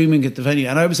 screaming at the venue.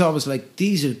 And I was always like,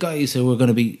 these are guys who are going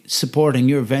to be supporting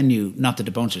your venue, not that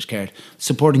the bouncers cared,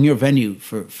 supporting your venue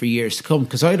for years to come.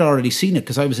 Because I'd already seen it,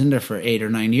 because I was in there for 8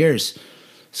 or 9 years.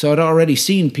 So I'd already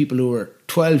seen people who were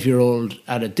 12-year-old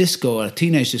at a disco, a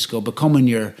teenage disco, becoming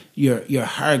your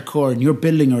hardcore, and you're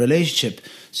building a relationship.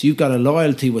 So you've got a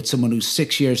loyalty with someone who's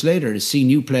 6 years later has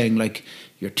seen you playing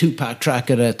your 2-pack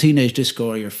track at a teenage disco,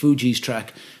 or your Fugees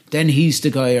track. Then he's the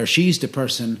guy, or she's the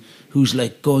person who's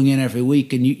going in every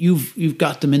week, and you've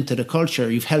got them into the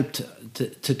culture. You've helped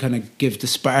to kind of give the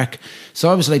spark. So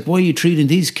I was like, why are you treating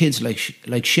these kids like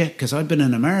shit? Because I've been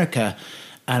in America,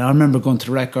 and I remember going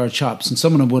to record shops, and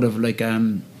some of them would have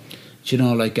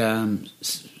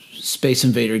Space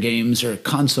Invader games or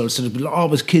consoles. So there'd be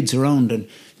always kids around, and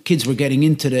kids were getting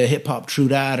into the hip hop through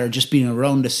that, or just being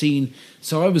around the scene.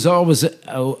 So I was always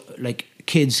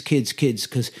kids,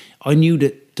 because I knew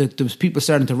that there was people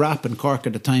starting to rap in Cork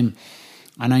at the time,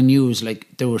 And I knew it was like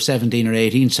they were 17 or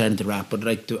 18 starting to rap, but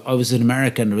like I was in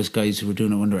America and there was guys who were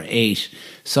doing it when they were 8.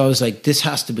 So I was like, this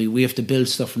has to be, we have to build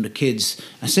stuff from the kids.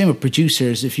 And same with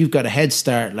producers, if you've got a head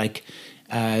start, like,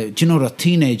 do you know that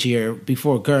teenage year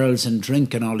before girls and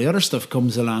drink and all the other stuff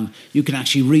comes along, you can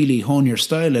actually really hone your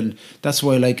style. And that's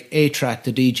why like A-Track,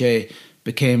 the DJ,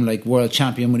 became like world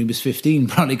champion when he was 15,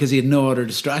 probably because he had no other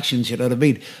distractions, you know what I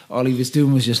mean? All he was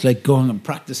doing was just like going and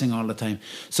practicing all the time.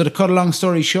 So to cut a long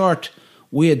story short,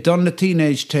 we had done the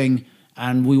teenage thing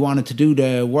and we wanted to do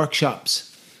the workshops.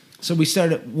 So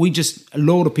a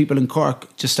load of people in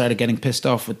Cork just started getting pissed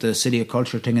off with the City of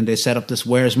Culture thing, and they set up this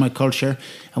Where's My Culture?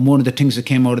 And one of the things that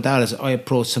came out of that is I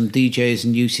approached some DJs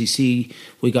in UCC.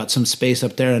 We got some space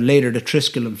up there, and later the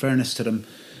Triskel, in fairness to them,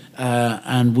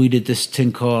 and we did this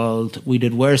thing called,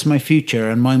 Where's My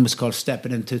Future? And mine was called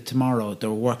Stepping Into Tomorrow.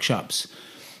 There were workshops.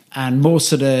 And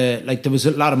most of there was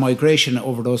a lot of migration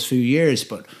over those few years,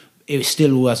 but it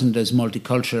still wasn't as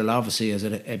multicultural, obviously, as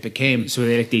it became. So were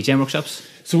they like DJing workshops?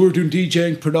 So we were doing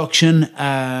DJing, production,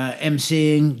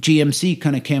 MCing. GMC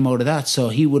kind of came out of that. So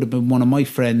he would have been one of my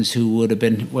friends who would have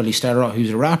been, well, he started off, he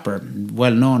was a rapper,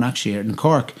 well known actually in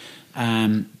Cork.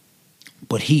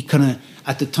 But he kind of,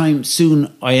 at the time,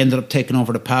 soon I ended up taking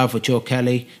over the PAV with Joe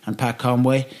Kelly and Pat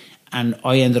Conway. And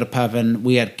I ended up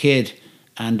we had a kid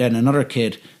and then another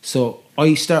kid. So I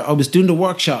was doing the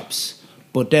workshops,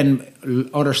 but then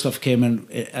other stuff came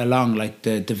along, like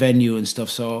the venue and stuff.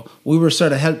 So we were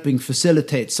sort of helping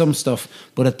facilitate some stuff.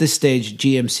 But at this stage,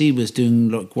 GMC was doing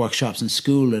like workshops in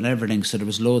school and everything. So there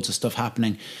was loads of stuff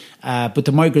happening. But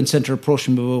the Migrant Centre approached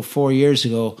me about 4 years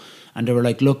ago. And they were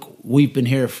like, look, we've been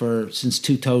here since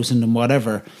 2000 and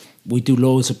whatever. We do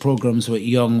loads of programs with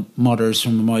young mothers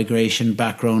from a migration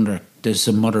background, or there's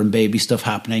some mother and baby stuff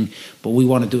happening, but we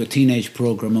want to do a teenage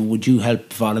program, and would you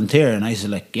help volunteer? And I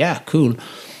said, like, yeah, cool.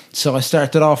 So I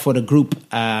started off with a group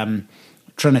trying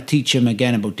to teach them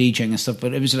again about DJing and stuff,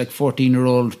 but it was like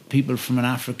 14-year-old people from an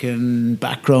African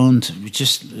background.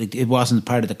 It wasn't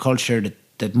part of the culture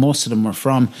that most of them were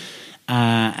from.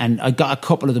 And I got a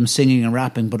couple of them singing and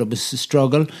rapping, but it was a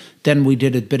struggle. Then we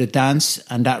did a bit of dance,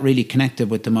 and that really connected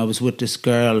with them. I was with this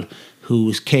girl who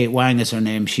was Kate Wang is her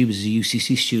name. She was a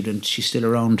UCC student. She's still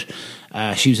around.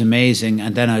 She was amazing.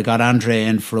 And then I got Andre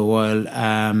in for a while.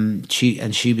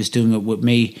 She was doing it with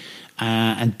me.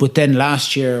 But then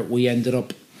last year we ended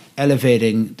up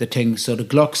elevating the thing. So the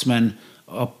Glucksmen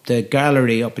up the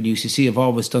gallery up in UCC have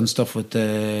always done stuff with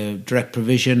the direct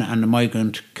provision and the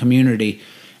migrant community.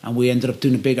 And we ended up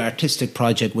doing a big artistic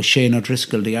project with Shane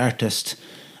O'Driscoll, the artist.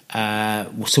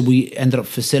 So we ended up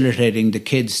facilitating the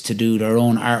kids to do their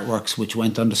own artworks, which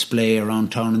went on display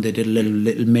around town, and they did a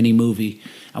little mini movie.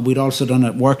 And we'd also done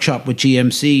a workshop with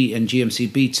GMC and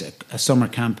GMC Beats, a summer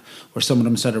camp, where some of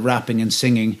them started rapping and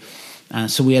singing.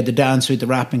 So we had the dance, we had the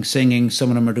rapping, singing. Some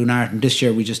of them are doing art. And this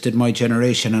year we just did My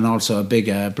Generation, and also a big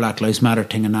Black Lives Matter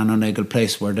thing in Annaneagle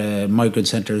Place, where the Migrant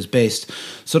Centre is based.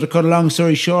 So to cut a long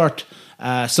story short,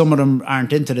 some of them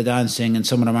aren't into the dancing, and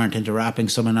some of them aren't into rapping,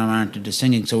 some of them aren't into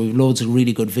singing. So we've loads of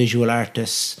really good visual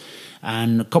artists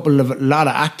and a lot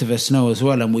of activists now as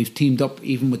well. And we've teamed up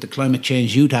even with the climate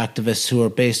change youth activists who are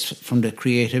based from the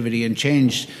creativity and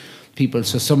change people.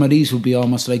 So some of these would be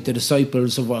almost like the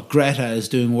disciples of what Greta is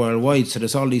doing worldwide. So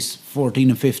there's all these 14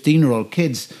 and 15-year-old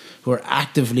kids who are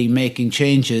actively making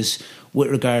changes with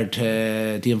regard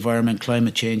to the environment,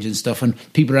 climate change and stuff. And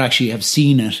people actually have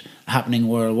seen it happening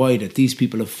worldwide, that these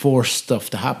people have forced stuff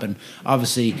to happen.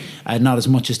 Obviously, not as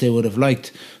much as they would have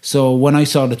liked. So when I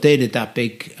saw that they did that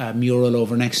big mural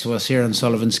over next to us here on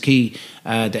Sullivan's Quay,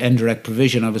 the indirect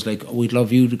provision, I was like, we'd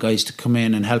love you guys to come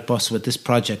in and help us with this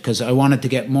project, because I wanted to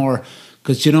get more,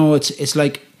 because, you know, it's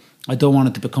like, I don't want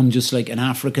it to become just like an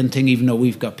African thing, even though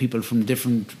we've got people from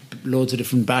loads of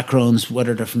different backgrounds,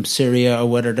 whether they're from Syria or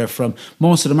whether they're from,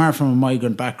 most of them are from a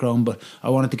migrant background, but I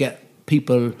wanted to get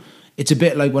people, it's a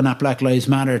bit like when that Black Lives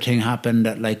Matter thing happened,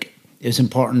 that like it was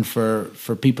important for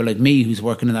people like me who's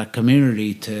working in that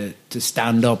community to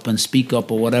stand up and speak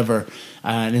up or whatever.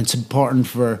 And it's important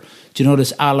for, do you know,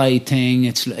 this ally thing,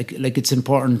 it's like it's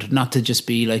important not to just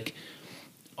be like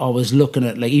always looking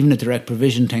at, like, even a direct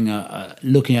provision thing,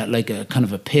 looking at like a kind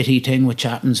of a pity thing, which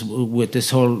happens with this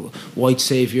whole white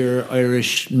saviour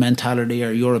Irish mentality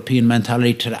or European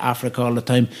mentality to Africa all the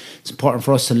time. It's important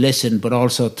for us to listen, but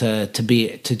also to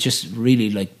just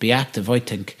really like be active, I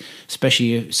think,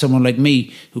 especially someone like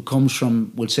me who comes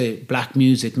from, we'll say, black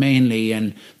music mainly,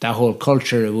 and that whole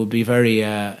culture. It would be very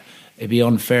it'd be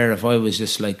unfair if I was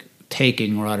just like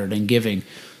taking rather than giving.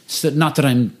 So not that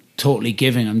I'm totally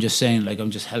giving. I'm just saying, like,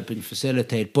 I'm just helping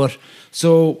facilitate. But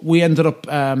so we ended up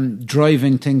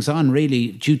driving things on,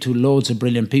 really, due to loads of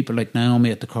brilliant people like Naomi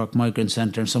at the Cork Migrant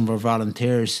Centre and some of our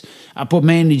volunteers, but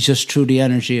mainly just through the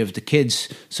energy of the kids.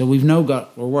 So we're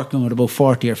working with about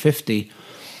 40 or 50,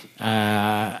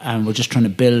 and we're just trying to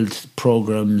build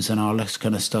programs and all that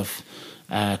kind of stuff.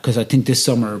 Because I think this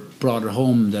summer brought it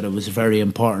home that it was very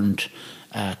important.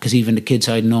 Because even the kids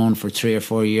I'd known for 3 or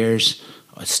 4 years,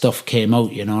 stuff came out.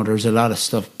 There's a lot of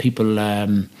stuff people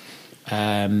bundle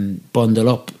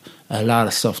up, a lot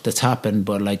of stuff that's happened.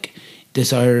 But like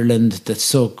this Ireland that's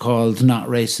so-called not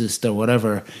racist or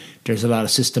whatever, there's a lot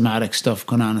of systematic stuff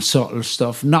going on, and subtle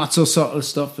stuff, not so subtle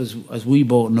stuff as we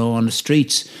both know on the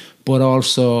streets, but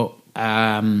also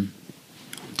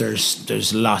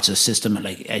there's lots of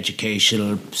like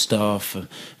educational stuff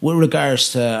with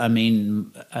regards to,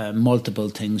 multiple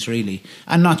things really,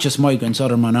 and not just migrants,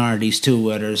 other minorities too,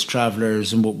 whether it's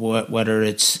travellers and whether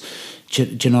it's,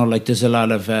 like there's a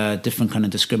lot of different kind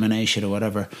of discrimination or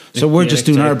whatever. So we're just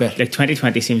doing our bit. Like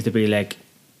 2020 seems to be like,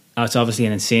 it's obviously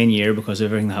an insane year because of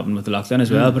everything that happened with the lockdown as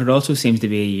well, but it also seems to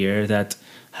be a year that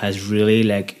has really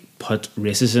like put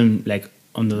racism like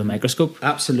under the microscope.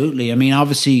 Absolutely. I mean,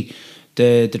 obviously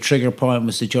the trigger point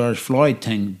was the George Floyd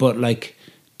thing, but like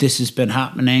this has been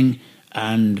happening,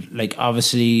 and like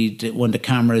obviously when the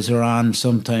cameras are on,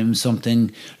 sometimes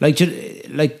something like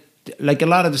a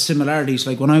lot of the similarities.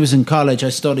 Like when I was in college, I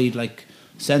studied like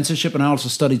censorship, and I also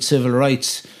studied civil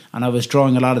rights, and I was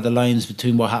drawing a lot of the lines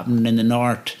between what happened in the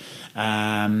North,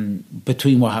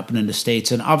 between what happened in the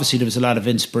States, and obviously there was a lot of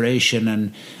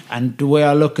inspiration. And the way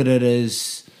I look at it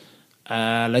is,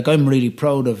 like I'm really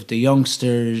proud of the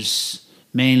youngsters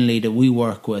mainly that we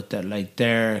work with, that like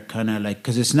they're kind of like,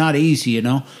 because it's not easy,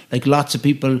 like lots of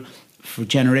people for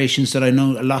generations that I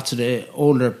know, lots of the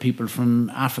older people from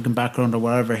African background or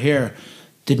wherever here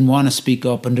didn't want to speak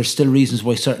up, and there's still reasons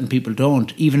why certain people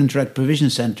don't, even in direct provision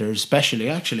centres especially,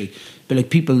 actually. But like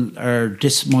people are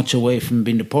this much away from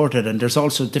being deported, and there's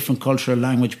also different cultural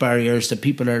language barriers that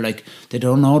people are like, they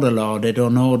don't know the law, they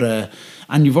don't know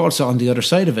and you've also on the other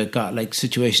side of it got like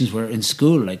situations where in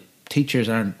school, like teachers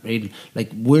aren't really, like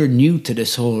we're new to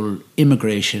this whole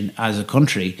immigration as a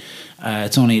country.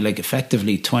 It's only like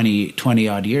effectively 20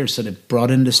 odd years, so they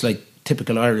brought in this like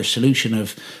typical Irish solution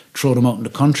of throw them out in the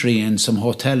country in some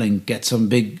hotel and get some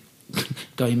big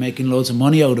guy making loads of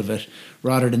money out of it,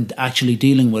 rather than actually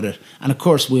dealing with it. And of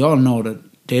course we all know that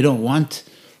they don't want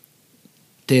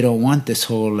this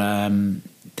whole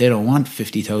they don't want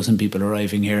 50,000 people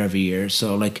arriving here every year.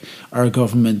 So like our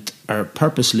government are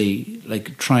purposely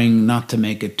like trying not to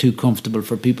make it too comfortable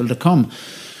for people to come.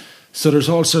 So there's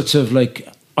all sorts of like,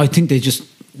 I think they just,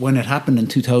 when it happened in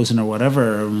 2000 or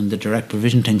whatever, or when the direct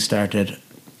provision thing started,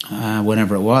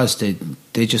 whenever it was, they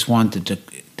just wanted to,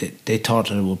 they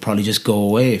thought it would probably just go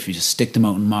away if you just stick them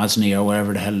out in Mosney or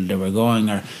wherever the hell they were going.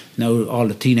 Or now all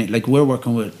the like we're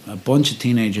working with a bunch of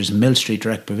teenagers in Mill Street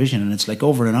direct provision, and it's like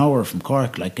over an hour from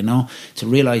Cork, like, it's a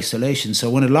real isolation.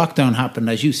 So when the lockdown happened,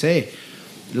 as you say,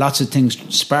 lots of things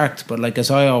sparked, but like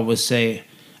as I always say,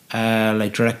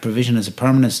 like direct provision is a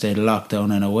permanent state of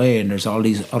lockdown in a way, and there's all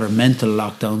these other mental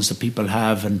lockdowns that people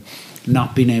have, and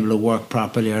not being able to work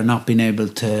properly or not being able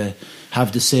to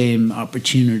have the same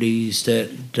opportunities that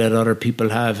other people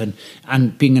have,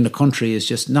 and being in the country is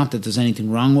just, not that there's anything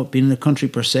wrong with being in the country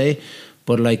per se,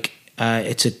 but like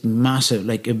it's a massive,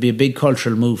 like it'd be a big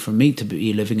cultural move for me to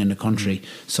be living in the country.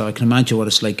 So I can imagine what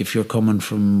it's like if you're coming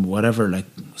from whatever, like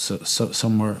so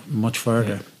somewhere much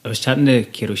further. Yeah. I was chatting to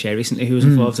Kate O'Shea recently, who was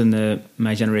involved in the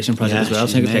My Generation project as well.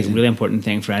 So I think it's like a really important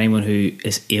thing for anyone who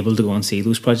is able to go and see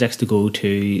those projects to go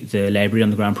to the library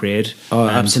on the Grand Parade. Oh,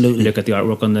 absolutely. Look at the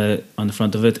artwork on the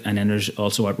front of it, and then there's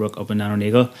also artwork up in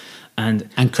Nanornagle.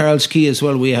 And Carl's Quay as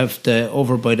well. We have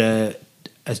over by the,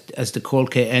 as the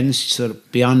Cold Quay ends, sort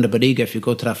of beyond the Bariga, if you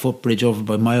go to that footbridge over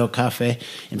by Mayo Cafe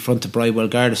in front of Brightwell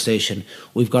Garda Station,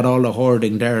 we've got all the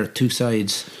hoarding there. Two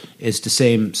sides is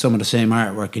some of the same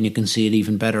artwork, and you can see it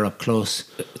even better up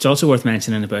close. It's also worth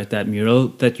mentioning about that mural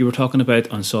that you were talking about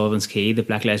on Sullivan's Quay, the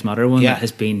Black Lives Matter one, that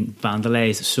has been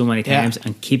vandalised so many times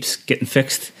and keeps getting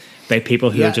fixed by people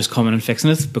who are just coming and fixing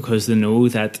it because they know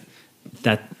that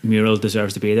mural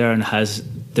deserves to be there and has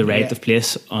the right of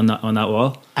place on that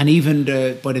wall. And even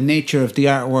by the nature of the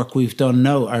artwork we've done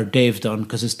now, or they've done,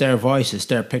 because it's their voices,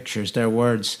 their pictures, their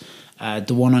words,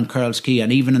 the one on Carl's Quay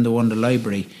and even in the one in the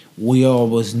library, we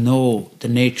always know the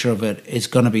nature of it is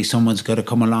going to be someone's got to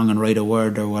come along and write a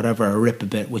word or whatever, or rip a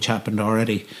bit, which happened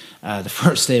already the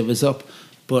first day it was up.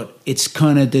 But it's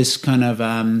kind of this kind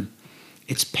of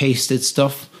it's pasted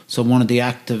stuff. So one of the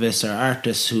activists or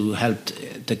artists who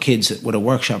helped the kids with a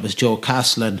workshop is Joe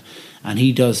Caslin, and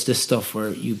he does this stuff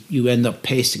where you end up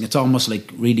pasting. It's almost like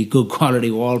really good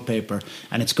quality wallpaper,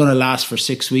 and it's going to last for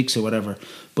 6 weeks or whatever.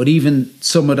 But even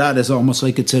some of that is almost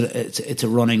like it's a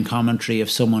running commentary if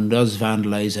someone does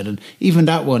vandalise it. And even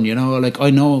that one, you know, like I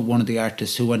know one of the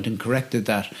artists who went and corrected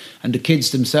that, and the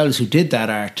kids themselves who did that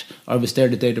art, I was there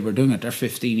the day they were doing it. They're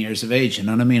 15 years of age. You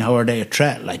know what I mean? How are they a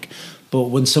threat? Like. But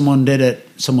when someone did it,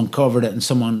 someone covered it, and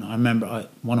I remember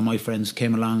one of my friends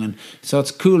came along, and so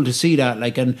it's cool to see that.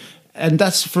 Like, and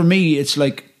that's for me. It's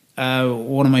like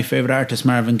one of my favorite artists,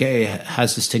 Marvin Gaye,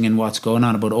 has this thing in What's Going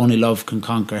On about only love can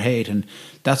conquer hate, and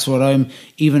that's what I'm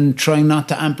even trying not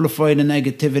to amplify the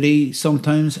negativity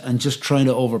sometimes, and just trying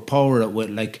to overpower it with,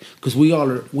 like, because we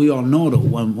all know that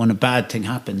when a bad thing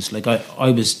happens, like I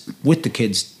was with the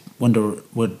kids when they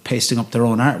were pasting up their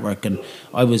own artwork, and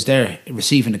I was there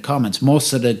receiving the comments.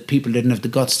 Most of the people didn't have the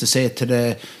guts to say it to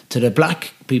the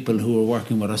black people who were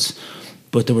working with us,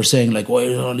 but they were saying, like,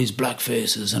 why are all these black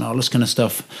faces and all this kind of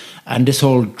stuff, and this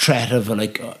whole threat of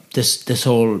like this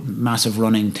whole massive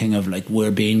running thing of like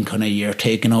we're being kind of, you're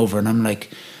taking over. And I'm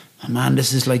like, man,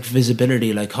 this is like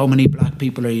visibility. Like, how many black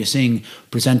people are you seeing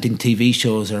presenting TV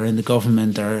shows or in the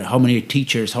government, or how many are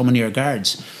teachers, how many are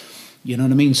guards? You know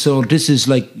what I mean? So this is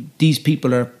like, these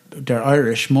people they're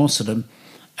Irish, most of them,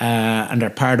 and they're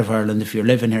part of Ireland if you're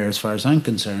living here, as far as I'm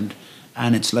concerned.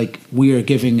 And it's like we are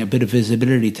giving a bit of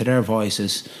visibility to their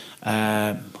voices.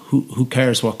 Who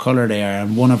cares what colour they are?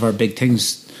 And one of our big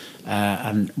things,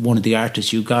 and one of the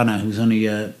artists, Ugana, who's only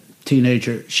a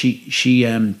teenager, she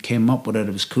came up with it.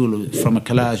 It was cool. From a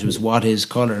collage, it was what is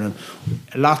colour? And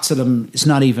lots of them, it's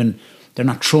not even... They're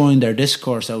not throwing their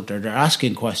discourse out there. They're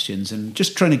asking questions and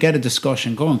just trying to get a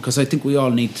discussion going, because I think we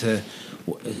all need to,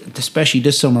 especially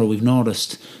this summer, we've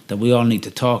noticed that we all need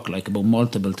to talk, like, about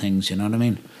multiple things, you know what I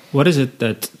mean? What is it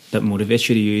that motivates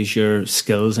you to use your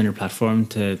skills and your platform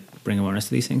to bring awareness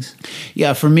to these things?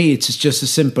 Yeah, for me, it's just a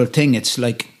simple thing. It's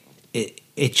like,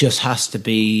 it just has to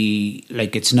be,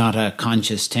 like, it's not a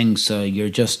conscious thing. So you're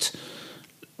just,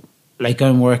 like,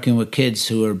 I'm working with kids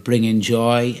who are bringing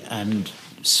joy and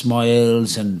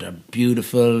smiles and a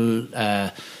beautiful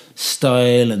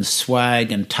style and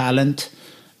swag and talent,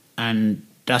 and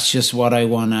that's just what I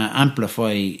want to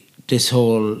amplify. This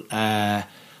whole I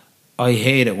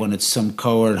hate it when it's some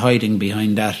coward hiding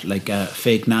behind that, like a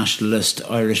fake nationalist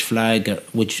Irish flag,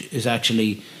 which is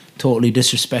actually totally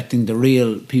disrespecting the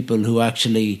real people who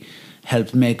actually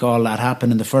helped make all that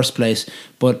happen in the first place.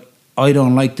 But I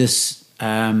don't like this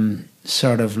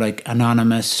sort of like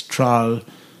anonymous troll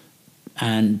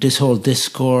and this whole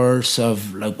discourse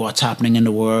of like what's happening in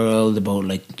the world about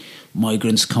like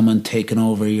migrants coming, taking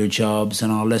over your jobs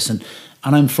and all this. And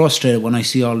I'm frustrated when I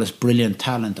see all this brilliant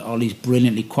talent, all these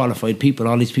brilliantly qualified people,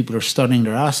 all these people are studying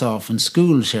their ass off in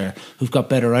schools here who've got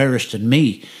better Irish than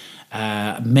me,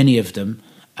 many of them,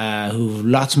 who've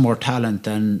lots more talent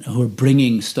and who are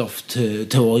bringing stuff to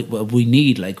what we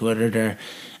need, like whether they're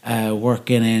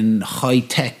working in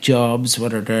high-tech jobs,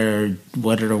 whether they're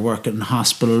working in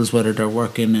hospitals, whether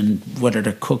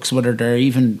they're cooks, whether they're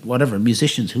even whatever,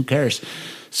 musicians, who cares?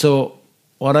 So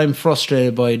what I'm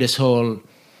frustrated by this whole,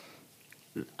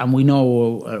 and we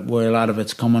know where a lot of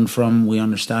it's coming from, we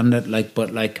understand it, like,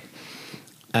 but like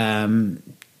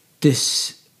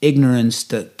this ignorance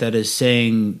that is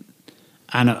saying,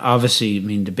 and obviously, I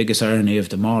mean, the biggest irony of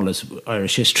them all is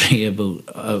Irish history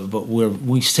about where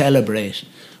we celebrate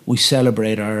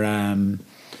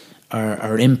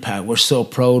our impact. We're so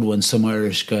proud when some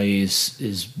Irish guy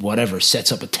is whatever,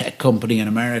 sets up a tech company in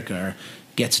America or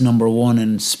gets #1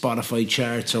 in Spotify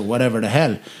charts or whatever the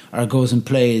hell, or goes and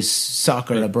plays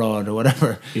soccer abroad or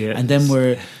whatever. Yeah. And then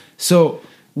we're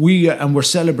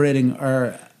celebrating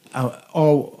our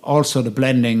also the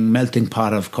blending melting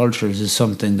pot of cultures is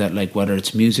something that, like, whether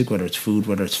it's music, whether it's food,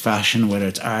 whether it's fashion, whether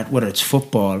it's art, whether it's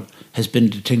football, has been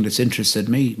the thing that's interested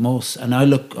me most. And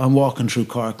I'm walking through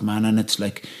Cork, man, and it's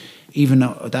like, even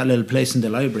that little place in the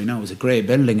library now is a grey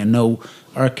building, and now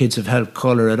our kids have helped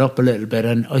colour it up a little bit,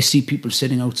 and I see people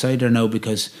sitting outside there now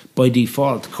because by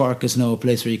default Cork is now a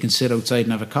place where you can sit outside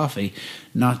and have a coffee,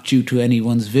 not due to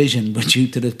anyone's vision but due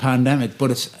to the pandemic.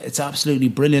 But it's absolutely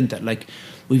brilliant that, like,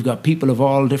 we've got people of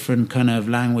all different kind of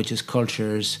languages,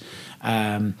 cultures,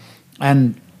 and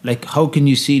like, how can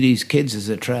you see these kids as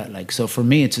a threat? Like, so for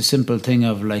me, it's a simple thing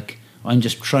of like, I'm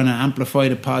just trying to amplify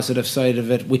the positive side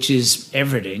of it, which is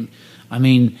everything. I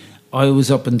mean, I was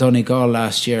up in Donegal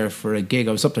last year for a gig.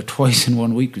 I was up there twice in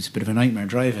 1 week. It was a bit of a nightmare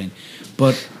driving,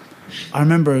 but I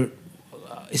remember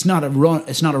it's not a run,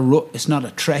 it's not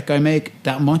a trek I make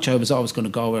that much. I was always going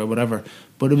to go or whatever,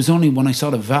 but it was only when I saw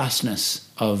the vastness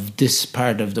of this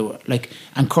part of the, like,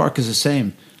 and Cork is the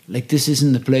same. Like, this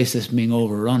isn't the place that's being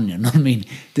overrun, you know what I mean?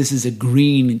 This is a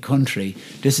green country.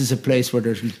 This is a place where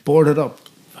there's boarded up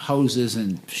houses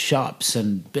and shops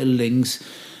and buildings.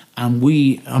 And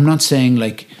I'm not saying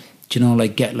like, you know,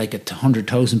 like get like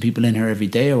 100,000 people in here every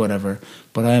day or whatever,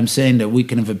 but I am saying that we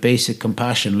can have a basic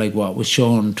compassion like what was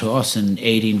shown to us in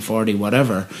 1840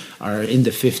 whatever, or in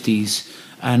the 50s,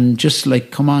 and just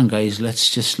like, come on guys,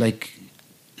 let's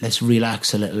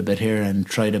relax a little bit here and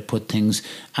try to put things,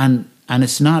 and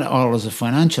it's not always a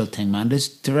financial thing, man. This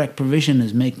direct provision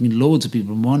is making loads of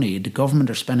people money. The government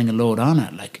are spending a load on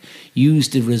it. Like, use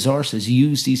the resources,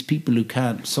 use these people who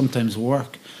can't sometimes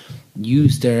work,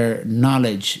 use their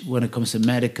knowledge when it comes to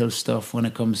medical stuff, when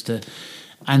it comes to,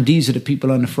 and these are the people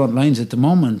on the front lines at the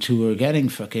moment who are getting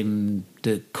fucking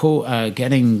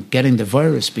getting the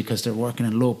virus because they're working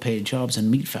in low paid jobs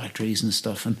in meat factories and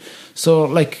stuff. And so,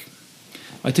 like,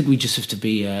 I think we just have to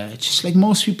be just like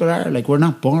most people are. Like, we're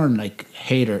not born like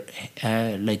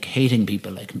hating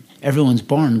people. Like, everyone's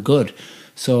born good.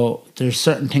 So there's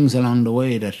certain things along the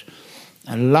way that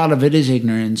a lot of it is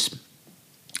ignorance,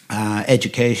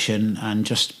 education, and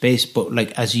just base. But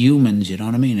like, as humans, you know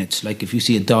what I mean? It's like, if you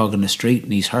see a dog in the street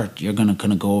and he's hurt, you're gonna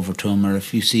kind of go over to him. Or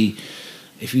if you see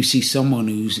someone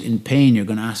who's in pain, you're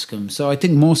gonna ask him. So I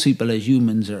think most people as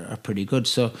humans are pretty good.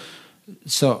 So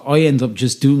I end up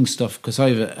just doing stuff because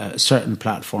I have a certain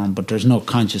platform, but there's no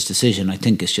conscious decision. I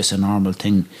think it's just a normal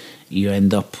thing. You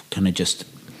end up kind of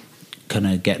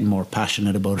getting more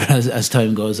passionate about it as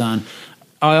time goes on.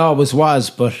 I always was,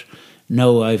 but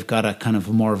now I've got a kind of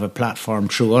more of a platform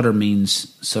through other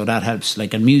means, so that helps.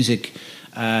 Like, and music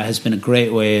has been a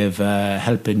great way of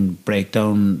helping break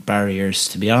down barriers,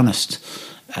 to be honest.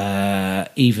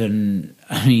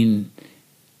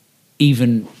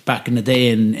 Even back in the day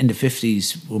in the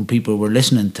 50s, when people were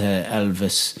listening to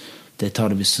Elvis, they thought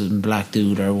he was some black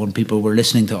dude. Or when people were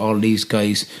listening to all these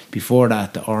guys before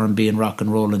that, the R&B and rock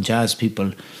and roll and jazz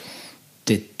people,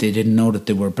 they didn't know that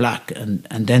they were black. And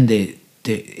then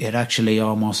it actually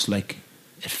almost like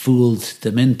it fooled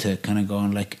them into kind of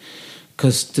going like,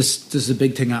 because there's a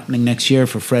big thing happening next year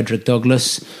for Frederick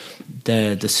Douglass,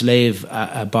 the slave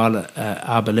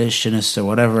abolitionist or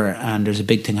whatever, and there's a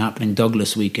big thing happening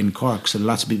Douglass Week in Cork. So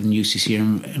lots of people in UCC are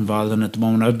involved in it at the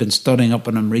moment. I've been studying up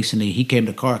on him recently. He came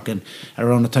to Cork and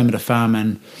around the time of the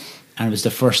famine, and it was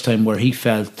the first time where he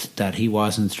felt that he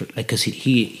wasn't, like, because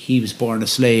he was born a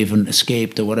slave and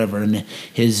escaped or whatever, and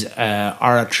his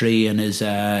oratory and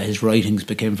his writings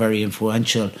became very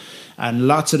influential, and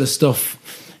lots of the stuff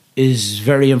is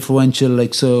very influential.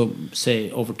 Like, so say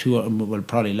over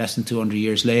probably less than 200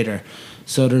 years later.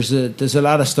 So there's a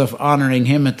lot of stuff honouring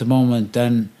him at the moment,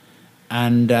 and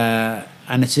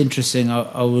it's interesting.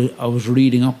 I was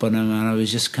reading up on him, and I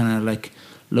was just kind of like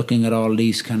looking at all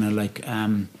these kind of like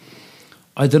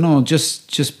I don't know,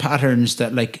 just patterns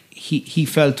that like he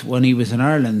felt when he was in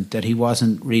Ireland that he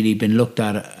wasn't really been looked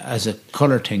at as a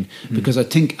colour thing, because I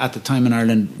think at the time in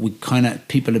Ireland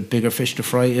people had bigger fish to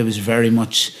fry. It was very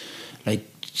much like,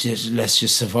 let's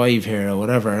just survive here or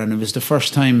whatever, and it was the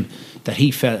first time that he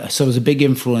felt, so it was a big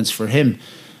influence for him,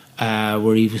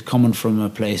 where he was coming from a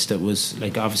place that was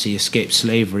like obviously escaped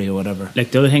slavery or whatever.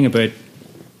 Like, the other thing about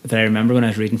that I remember when I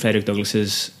was reading Frederick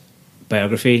Douglass's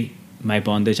biography, My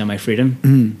Bondage and My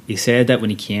Freedom, he said that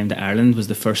when he came to Ireland was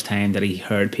the first time that he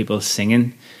heard people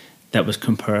singing that was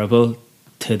comparable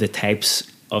to the types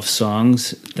of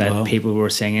songs that people were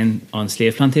singing on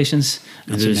slave plantations.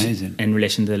 That's amazing. In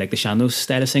relation to like the Shandos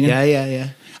style of singing. Yeah.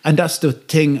 And that's the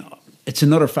thing. It's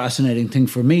another fascinating thing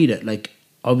for me that, like,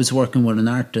 I was working with an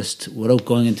artist, without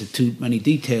going into too many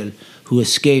detail, who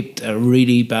escaped a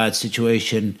really bad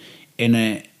situation in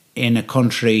a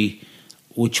country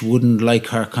which wouldn't like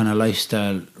her kind of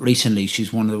lifestyle recently.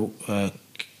 She's one of the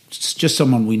just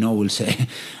someone we know, we'll say,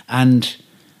 and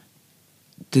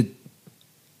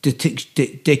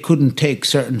they couldn't take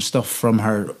certain stuff from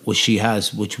her which she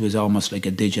has, which was almost like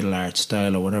a digital art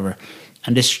style or whatever.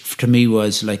 And this to me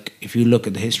was like, if you look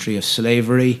at the history of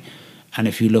slavery, and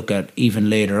if you look at even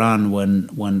later on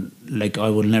when like, I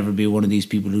will never be one of these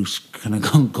people who's kind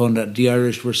of gone that the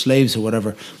Irish were slaves or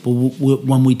whatever, but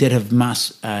when we did have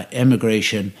mass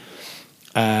emigration,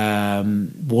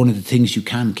 one of the things you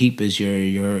can keep is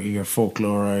your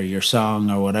folklore or your song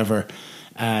or whatever.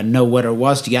 Now, whether it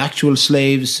was the actual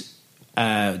slaves,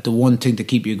 the one thing to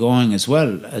keep you going as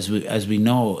well, as we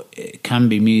know, it can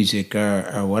be music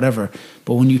or whatever.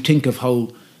 But when you think of how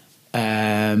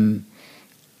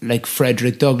like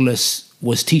Frederick Douglass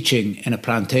was teaching in a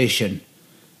plantation,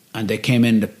 and they came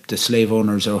in, the slave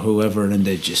owners or whoever, and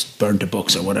they just burnt the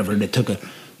books or whatever, and they took it.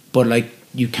 But like,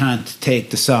 you can't take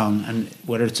the song, and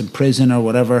whether it's in prison or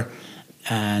whatever,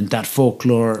 and that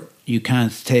folklore, you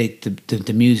can't take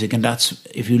the music. And that's,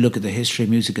 if you look at the history of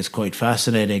music, it's quite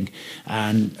fascinating.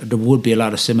 And there would be a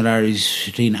lot of similarities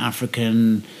between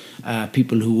African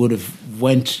people who would have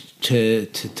went to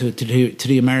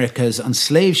the Americas on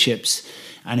slave ships,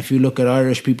 and if you look at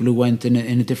Irish people who went in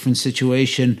a different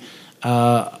situation,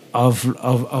 of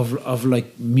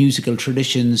like musical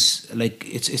traditions, like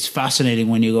it's fascinating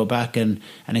when you go back and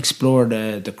explore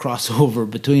the crossover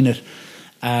between it,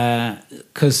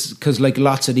 because like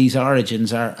lots of these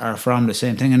origins are from the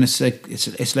same thing. And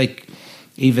it's like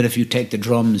even if you take the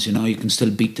drums, you know, you can still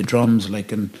beat the drums,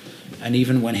 like, and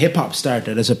even when hip hop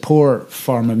started as a poor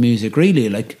form of music, really,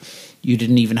 like, you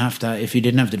didn't even have to, if you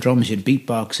didn't have the drums, you'd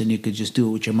beatbox and you could just do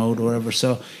it with your mouth or whatever.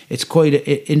 So it's quite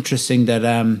interesting that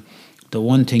the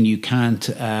one thing you can't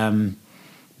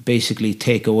basically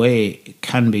take away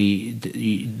can be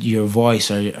your voice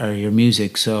or your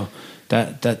music. So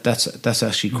that's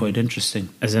actually quite interesting.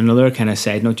 As another kind of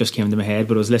side note just came to my head,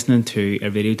 but I was listening to a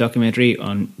radio documentary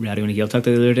on Radio na Gaeltacht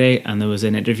the other day, and there was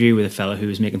an interview with a fellow who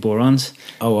was making borons.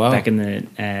 Oh, wow. Back in the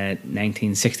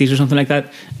 1960s or something like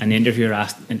that, and the interviewer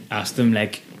asked him,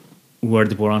 like, where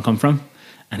did the boron come from?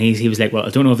 And he was like, well,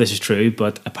 I don't know if this is true,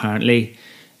 but apparently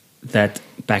that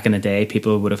back in the day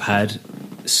people would have had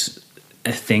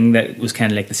a thing that was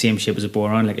kind of like the same shape as a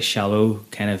boron, like a shallow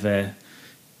kind of a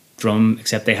drum,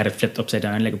 except they had it flipped upside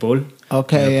down like a bowl.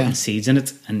 Okay, yeah. Putting seeds in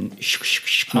it and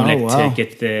wow. to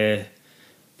get the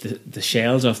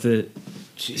shells off the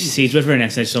seeds with her,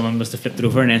 and then someone must have flipped it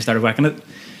over and then started whacking it.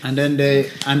 And then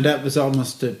that was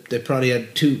almost, they probably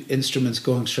had two instruments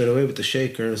going straight away with the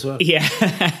shaker as well. Yeah.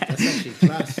 That's actually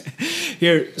class.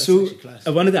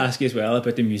 I wanted to ask you as well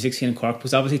about the music scene in Cork,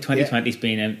 because obviously 2020 has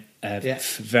been a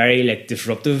very like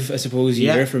disruptive, I suppose,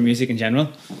 year for music in general.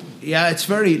 Yeah, it's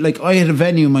very, like, I had a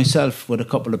venue myself with a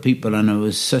couple of people, and it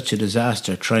was such a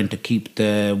disaster trying to keep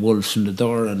the wolves from the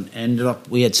door, and ended up,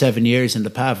 we had 7 years in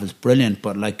the path. It was brilliant,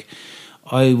 but like,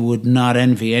 I would not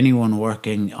envy anyone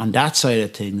working on that side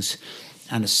of things.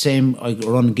 And the same, I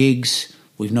run gigs,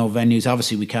 we've no venues,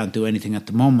 obviously we can't do anything at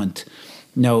the moment.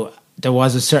 Now, there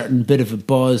was a certain bit of a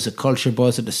buzz, a culture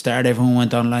buzz at the start. Everyone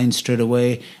went online straight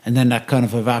away, and then that kind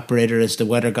of evaporated as the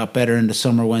weather got better and the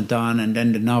summer went on, and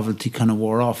then the novelty kind of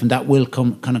wore off. And that will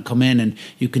come in, and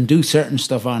you can do certain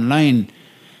stuff online,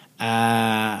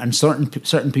 and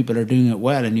certain people are doing it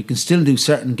well, and you can still do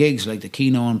certain gigs, like the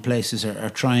Keno and places are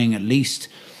trying at least.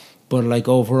 But like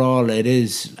overall, it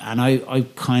is, and I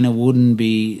kind of wouldn't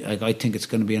be like, I think it's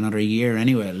going to be another year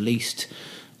anyway, at least.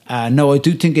 No, I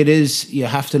do think it is. You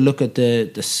have to look at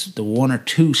the one or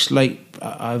two slight.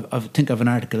 I think I have an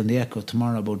article in the Echo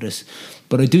tomorrow about this,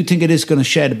 but I do think it is going to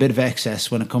shed a bit of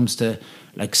excess when it comes to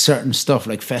like certain stuff,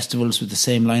 like festivals with the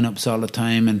same lineups all the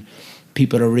time, and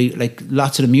people are like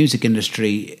lots of the music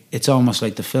industry. It's almost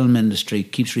like the film industry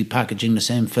keeps repackaging the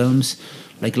same films.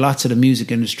 Like lots of the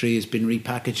music industry has been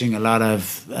repackaging a lot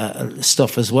of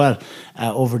stuff as well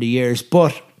over the years,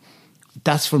 but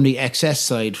that's from the excess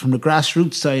side. From the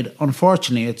grassroots side,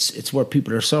 unfortunately, it's where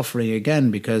people are suffering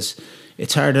again, because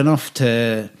it's hard enough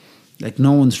to, like,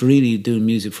 no one's really doing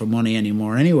music for money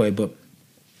anymore anyway, but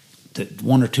the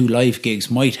one or two live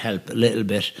gigs might help a little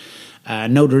bit.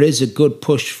 No, there is a good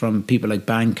push from people like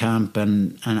Bandcamp,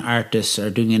 and artists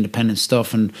are doing independent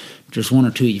stuff, and there's one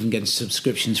or two even getting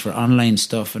subscriptions for online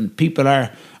stuff, and people are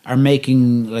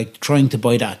making, like, trying to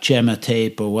buy that Gemma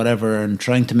tape or whatever, and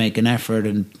trying to make an effort.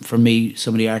 And for me,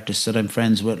 some of the artists that I'm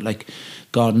friends with, like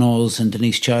God Knowles and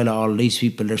Denise Chila, all these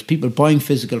people, there's people buying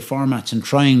physical formats and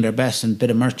trying their best, and a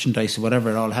bit of merchandise or whatever,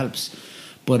 it all helps.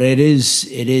 But it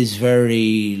is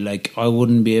very, like, I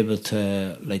wouldn't be able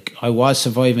to, like, I was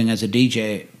surviving as a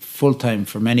DJ full time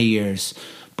for many years,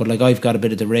 but like, I've got a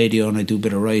bit of the radio and I do a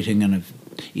bit of writing, and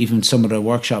even some of the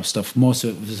workshop stuff, most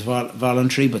of it was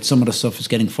voluntary, but some of the stuff is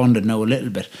getting funded now a little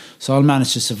bit. So I'll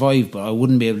manage to survive, but I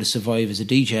wouldn't be able to survive as a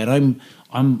DJ. And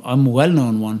I'm a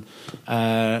well-known one.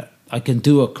 I can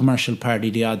do a commercial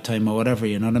party the odd time or whatever,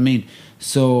 you know what I mean?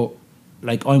 So,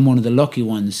 like, I'm one of the lucky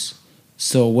ones.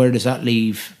 So where does that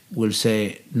leave? We'll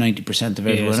say 90% of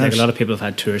everyone else. Like a lot of people have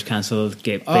had tours cancelled,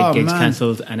 big gigs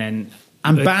cancelled, and then...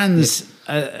 And bands,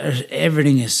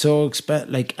 everything is so expensive.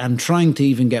 Like, I'm trying to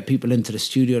even get people into the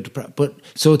studio but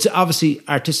so it's obviously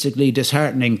artistically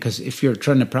disheartening, because if you're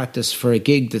trying to practice for a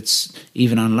gig that's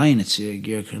even online,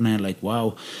 you're kind of like,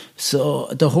 wow. So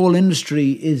the whole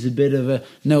industry is a bit of a...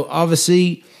 Now,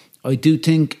 obviously, I do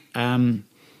think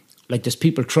like, there's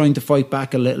people trying to fight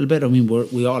back a little bit. I mean,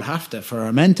 we all have to for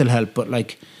our mental health, but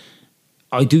like,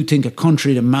 I do think a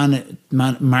country that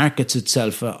markets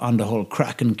itself on the whole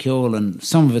crack and kill, and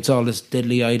some of it's all this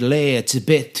diddly idle it's a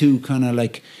bit too kind of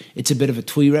like, it's a bit of a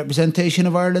twee representation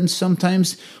of Ireland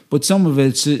sometimes, but some of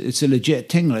it's a legit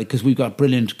thing, like, because we've got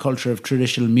brilliant culture of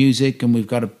traditional music and we've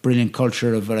got a brilliant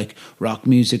culture of like rock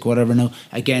music, whatever. Now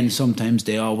again, sometimes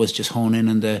they always just hone in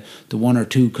on the one or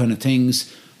two kind of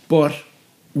things, but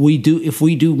if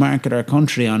we do market our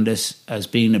country on this as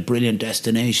being a brilliant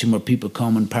destination where people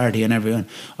come and party and everyone,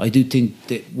 I do think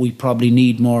that we probably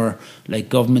need more like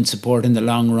government support in the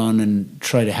long run and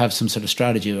try to have some sort of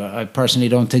strategy. I personally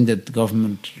don't think that the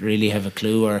government really have a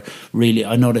clue, or really,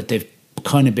 I know that they've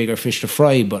kind of bigger fish to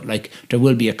fry, but like there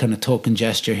will be a kind of token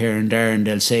gesture here and there and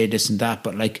they'll say this and that,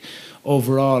 but like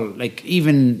overall, like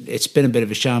even it's been a bit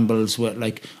of a shambles with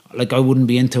like I wouldn't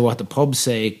be into what the pubs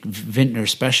say, Vintner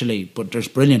especially, but there's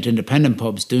brilliant independent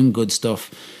pubs doing good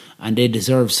stuff and they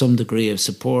deserve some degree of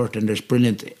support, and there's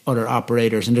brilliant other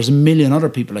operators and there's a million other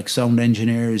people like sound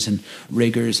engineers and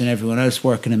riggers and everyone else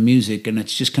working in music, and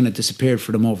it's just kind of disappeared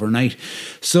for them overnight.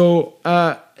 So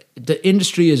the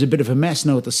industry is a bit of a mess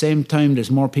now. At the same time, there's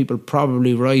more people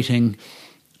probably writing,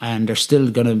 and we're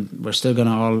still gonna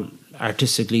all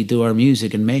artistically do our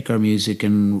music and make our music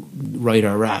and write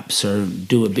our raps or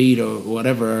do a beat or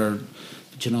whatever,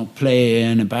 or, play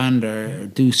in a band or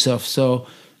do stuff. So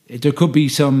there could be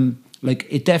some, like,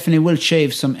 it definitely will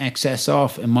shave some excess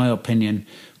off, in my opinion.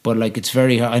 But like, it's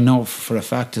very, I know for a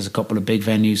fact there's a couple of big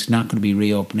venues not going to be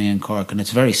reopening in Cork, and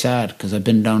it's very sad because I've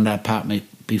been down that path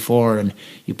before, and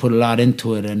you put a lot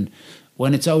into it, and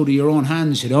when it's out of your own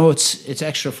hands, it's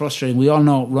extra frustrating. We all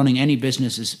know running any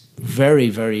business is very,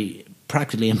 very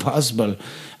practically impossible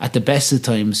at the best of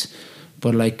times.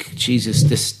 But like, Jesus,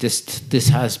 this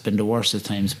has been the worst of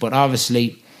times. But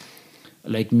obviously,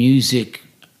 like, music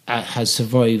has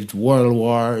survived world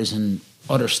wars and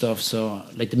other stuff. So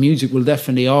like, the music will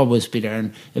definitely always be there,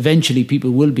 and eventually people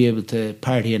will be able to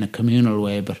party in a communal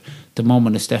way. But at the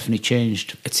moment, it's definitely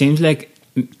changed. It seems like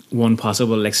one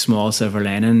possible like small silver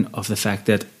lining of the fact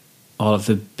that all of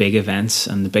the big events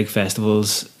and the big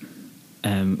festivals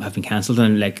have been cancelled,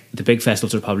 and like the big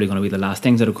festivals are probably going to be the last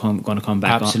things that are going to come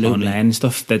back online and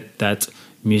stuff, that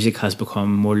music has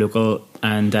become more local,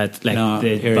 and that like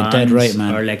the bands dead right,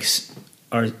 man.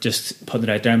 are just putting it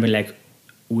out there and being like,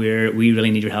 we really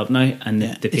need your help now, and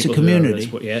the people, it's a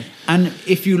community. Yeah. And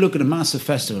if you look at a massive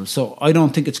festival, so I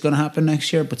don't think it's going to happen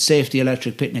next year, but say if the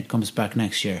Electric Picnic comes back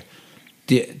next year,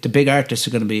 the big artists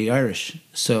are going to be Irish,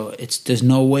 so there's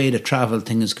no way the travel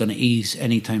thing is going to ease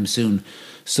anytime soon.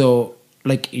 So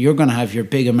like, you're going to have your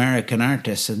big American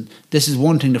artists, and this is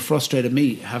one thing that frustrated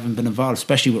me, having been involved,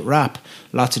 especially with rap.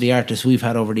 Lots of the artists we've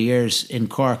had over the years in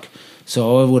Cork,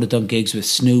 so I would have done gigs with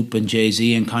Snoop and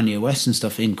Jay-Z and Kanye West and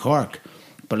stuff in Cork,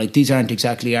 but like, these aren't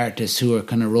exactly artists who are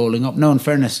kind of rolling up. No, in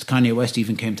fairness, Kanye West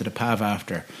even came to the PAV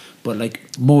after. But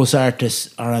like, most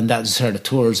artists are on that sort of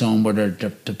tour zone where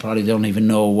they probably don't even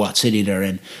know what city they're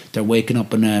in. They're waking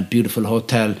up in a beautiful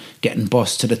hotel, getting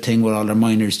bussed to the thing with all their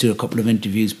minors, do a couple of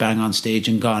interviews, bang on stage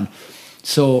and gone.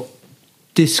 So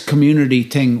this community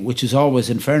thing, which is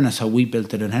always, in fairness, how we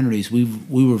built it in Henry's, we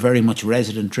were very much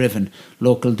resident driven,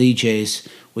 local DJs.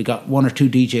 We got one or two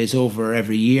DJs over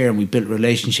every year, and we built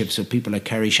relationships with people like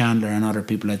Kerry Chandler and other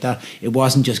people like that. It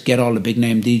wasn't just get all the big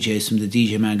name DJs from the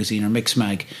DJ magazine or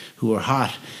Mixmag who were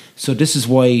hot. So this is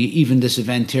why even this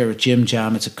event here at Jim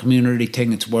Jam, it's a community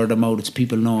thing, it's word of mouth, it's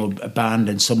people know a band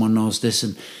and someone knows this,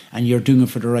 and you're doing it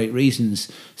for the right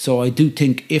reasons. So I do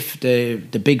think if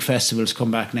the big festivals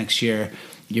come back next year,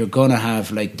 you're going to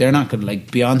have, like, they're not going to, like,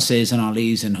 Beyonce's and all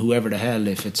these and whoever the hell,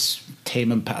 if it's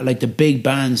Tame Impala, like the big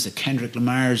bands, the Kendrick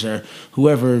Lamar's or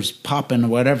whoever's popping or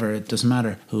whatever, it doesn't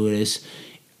matter who it is,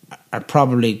 are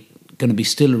probably going to be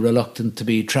still reluctant to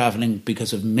be travelling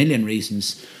because of a million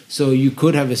reasons. So you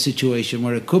could have a situation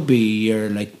where it could be your,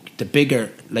 like, the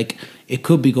bigger, like, it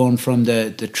could be going from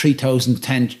the 3,000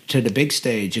 tent to the big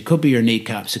stage. It could be your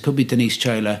Kneecaps, it could be Denise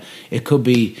Chila, it could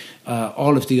be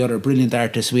all of the other brilliant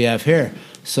artists we have here.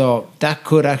 So that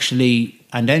could actually,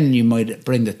 and then you might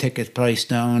bring the ticket price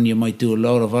down, you might do a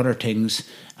lot of other things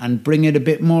and bring it a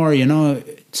bit more,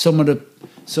 some of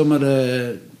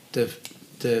the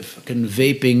fucking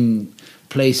vaping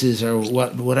places or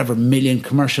whatever million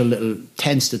commercial little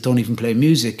tents that don't even play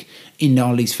music in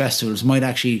all these festivals might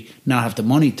actually not have the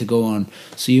money to go on.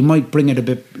 So you might bring it a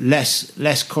bit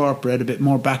less corporate, a bit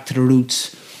more back to the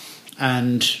roots,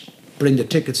 and bring the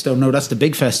tickets down. Now that's the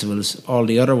big festivals. All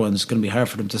the other ones, going to be hard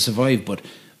for them to survive, but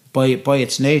by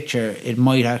its nature it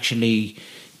might actually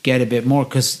get a bit more,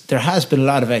 because there has been a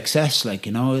lot of excess,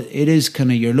 it is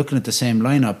kind of, you're looking at the same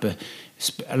lineup.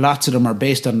 lots of them are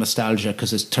based on nostalgia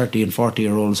because it's 30 and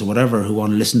 40-year-olds or whatever who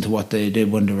want to listen to what they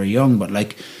did when they were young. But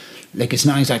like it's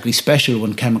not exactly special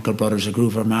when Chemical Brothers or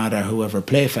Groove Armada or whoever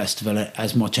play a festival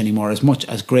as much anymore,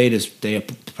 as great as they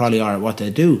probably are at what they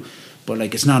do. But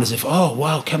like it's not as if, oh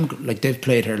wow, Chemical, like they've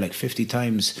played here like 50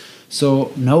 times.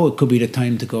 So now it could be the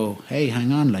time to go, hey,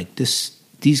 hang on, like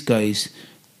these guys,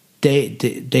 they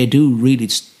do really,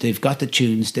 they've got the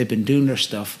tunes, they've been doing their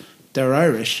stuff, they're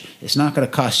Irish, it's not going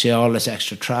to cost you all this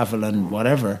extra travel and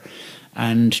whatever.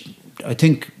 And I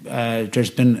think there's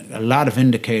been a lot of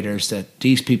indicators that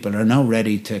these people are now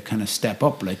ready to kind of step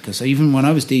up. Like, because even when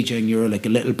I was DJing, you were like a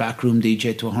little backroom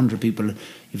DJ to 100 people.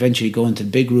 Eventually go into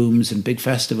big rooms and big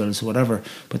festivals, whatever.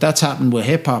 But that's happened with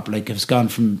hip hop. Like, it's gone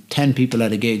from 10 people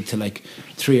at a gig to like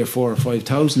 3 or 4 or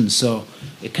 5,000. So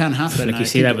it can happen. Like you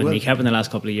see that with Kneecap in the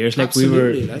last couple of years. Like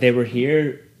they were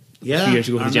here a few years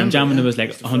ago for the Jam Jam, and there was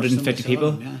like 150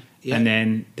 people, and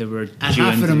then there were and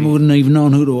half of them wouldn't even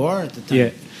known who they were at the time. Yeah.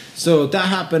 So that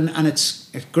happened, and it's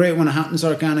great when it happens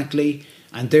organically.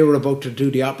 And they were about to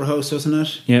do the Opera House, wasn't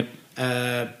it?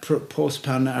 Yep.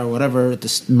 Post-pan or whatever,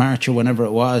 this March or whenever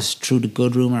it was, through the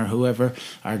Good Room or whoever,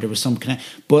 or there was some connect.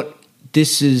 But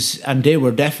this is, and they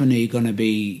were definitely going to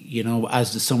be, you know,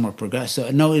 as the summer progressed. So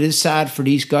no, it is sad for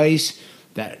these guys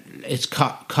that it's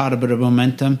caught a bit of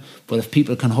momentum. But if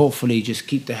people can hopefully just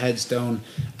keep their heads down,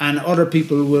 and other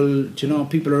people will, you know,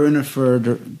 people are in it for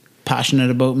their passionate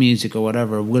about music or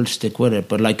whatever, will stick with it.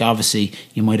 But like obviously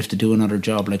you might have to do another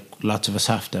job like lots of us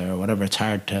have to or whatever. It's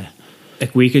hard to,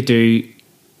 like, we could do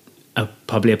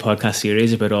probably a podcast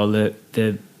series about all the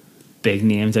big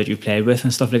names that you've played with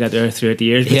and stuff like that there throughout the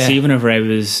years. But see, whenever I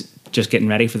was just getting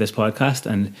ready for this podcast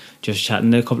and just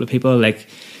chatting to a couple of people, like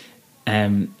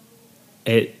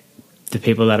the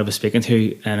people that I was speaking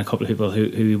to and a couple of people who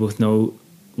we both know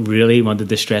really wanted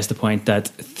to stress the point that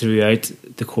throughout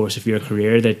the course of your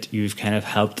career that you've kind of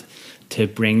helped to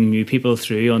bring new people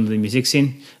through onto the music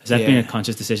scene. Has that been a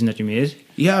conscious decision that you made?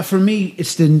 Yeah, for me,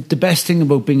 it's the best thing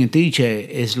about being a DJ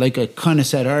is, like I kind of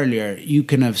said earlier, you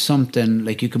can have something,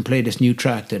 like you can play this new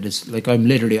track that is, like I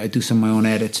do some of my own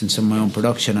edits and some of my own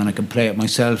production, and I can play it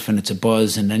myself and it's a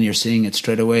buzz, and then you're seeing it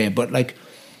straight away. But like,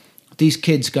 these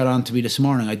kids got on to me this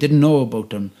morning. I didn't know about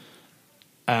them.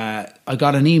 I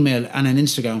got an email and an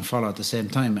Instagram follow at the same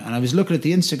time, and I was looking at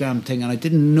the Instagram thing and I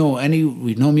didn't know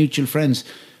we'd no mutual friends,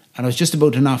 and I was just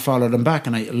about to not follow them back,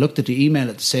 and I looked at the email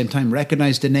at the same time,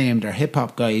 recognised the name. They're hip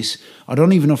hop guys. I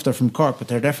don't even know if they're from Cork, but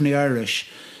they're definitely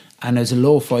Irish, and there's a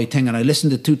lo-fi thing, and I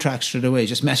listened to 2 tracks straight away,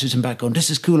 just messaged them back going, this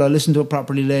is cool, I'll listen to it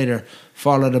properly later,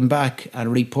 followed them back and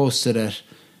reposted it.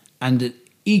 And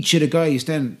each of the guys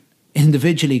then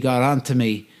individually got on to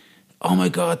me, oh my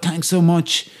God, thanks so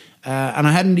much. And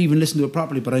I hadn't even listened to it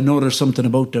properly, but I know there's something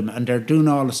about them, and they're doing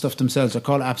all the stuff themselves. I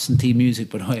call it absentee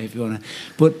music, but if you want to.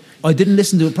 But I didn't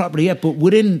listen to it properly yet. But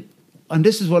and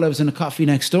this is while I was in a coffee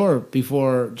next door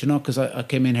before, you know, because I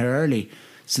came in here early.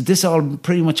 So this all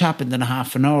pretty much happened in a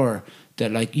half an hour.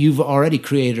 That like you've already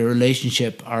created a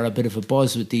relationship or a bit of a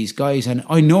buzz with these guys, and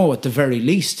I know at the very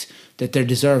least that they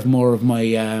deserve more of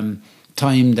my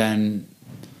time than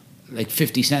like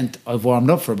 50 Cent I've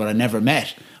warmed up for, but I never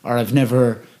met, or I've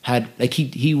never had, like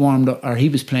he warmed up, or he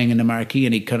was playing in the marquee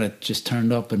and he kind of just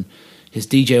turned up, and his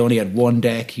DJ only had one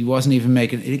deck. He wasn't even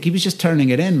he was just turning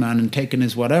it in, man, and taking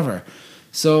his whatever.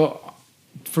 So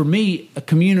for me, a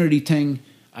community thing,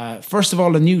 first of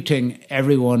all, a new thing,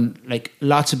 everyone, like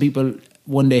lots of people,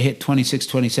 when they hit 26,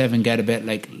 27, get a bit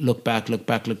like look back.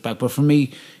 But for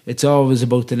me, it's always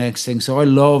about the next thing. So I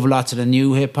love lots of the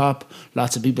new hip hop.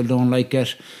 Lots of people don't like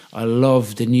it. I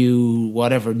love the new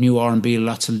whatever, new R&B,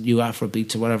 lots of new Afro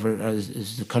beats or whatever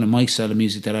is the kind of my style of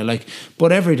music that I like.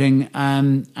 But everything,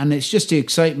 and it's just the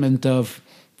excitement of,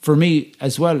 for me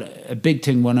as well, a big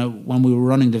thing when we were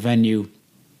running the venue.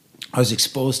 I was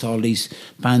exposed to all these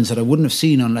bands that I wouldn't have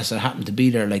seen unless I happened to be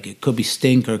there. Like it could be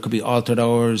Stink, or it could be Altered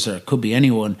Hours, or it could be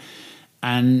anyone.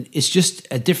 And it's just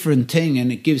a different thing,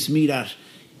 and it gives me that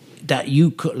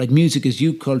like music is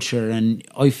youth culture, and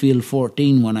I feel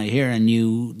 14 when I hear a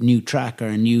new track or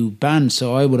a new band.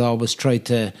 So I would always try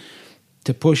to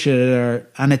push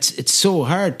it, and it's so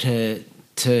hard to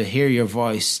hear your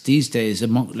voice these days.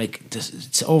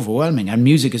 It's overwhelming, and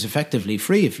music is effectively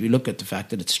free if you look at the fact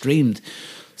that it's streamed.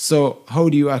 So how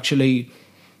do you actually,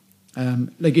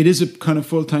 like it is a kind of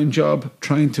full-time job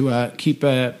trying to keep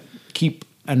an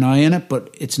eye on it,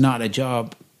 but it's not a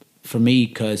job for me,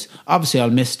 because obviously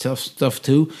I'll miss stuff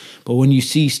too. But when you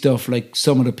see stuff like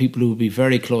some of the people who would be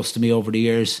very close to me over the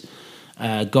years,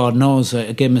 God knows,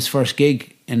 I gave him his first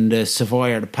gig in the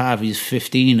Savoy or the Pav. He was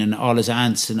 15, and all his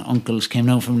aunts and uncles came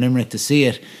down from Limerick to see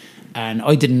it. And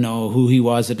I didn't know who he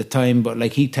was at the time, but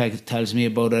like he tells me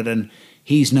about it, and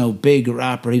he's now big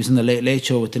rapper. He was in the Late Late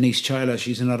Show with Denise Chila,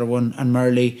 she's another one, and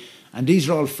Merle, and these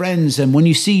are all friends. And when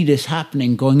you see this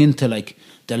happening, going into like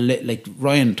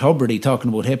Ryan Tuberty talking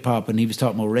about hip hop, and he was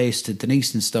talking about race to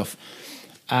Denise and stuff.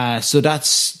 So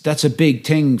that's a big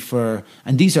thing for,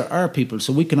 and these are our people,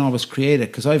 so we can always create it.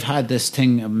 Because I've had this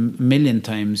thing a million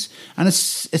times, and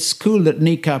it's cool that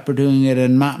Kneecap are doing it,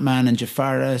 and Matman and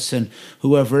Jafaris and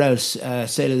whoever else,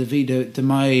 Sailor the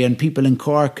Mai, and people in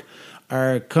Cork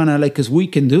are kind of like, because we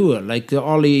can do it. Like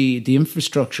all the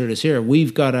infrastructure is here.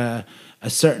 We've got a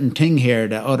certain thing here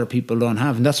that other people don't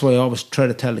have, and that's why I always try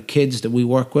to tell the kids that we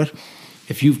work with.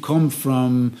 If you've come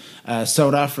from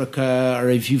South Africa, or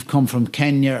if you've come from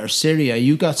Kenya or Syria,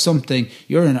 you got something.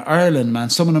 You're in Ireland, man.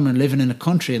 Some of them are living in a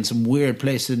country in some weird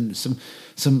place in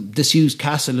some disused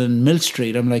castle in Mill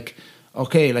Street. I'm like,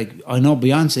 okay, like I know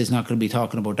Beyonce is not going to be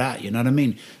talking about that. You know what I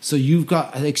mean? So you've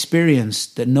got an experience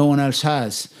that no one else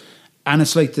has. And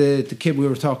it's like the kid we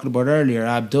were talking about earlier,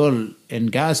 Abdul in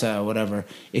Gaza or whatever.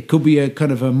 It could be a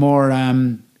kind of a more.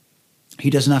 He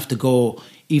doesn't have to go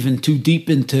even too deep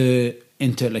into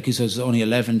like he says, only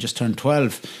 11, just turned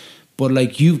 12. But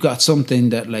like you've got something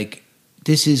that like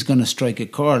this is going to strike a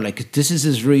chord. Like this is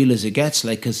as real as it gets.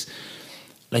 Like, because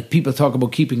like people talk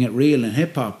about keeping it real in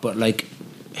hip hop, but like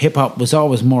hip hop was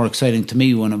always more exciting to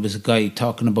me when it was a guy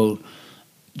talking about,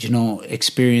 you know,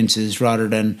 experiences rather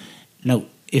than, you know,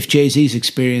 if Jay-Z's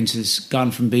experience has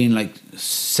gone from being like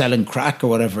selling crack or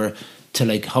whatever to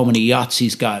like how many yachts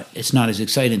he's got, it's not as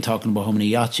exciting talking about how many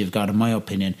yachts you've got, in my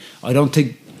opinion. I don't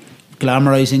think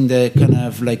glamorizing the kind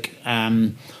of like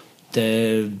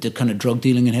the kind of drug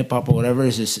dealing in hip hop or whatever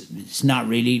it's not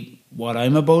really what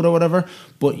I'm about or whatever.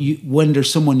 But when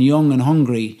there's someone young and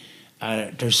hungry,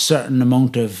 there's certain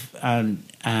amount of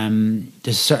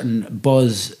there's certain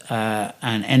buzz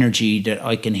and energy that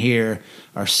I can hear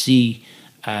or see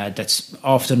that's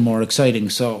often more exciting.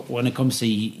 So when it comes to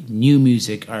new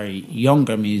music or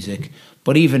younger music,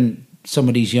 but even some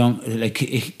of these young,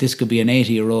 like this could be an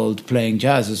 80-year-old playing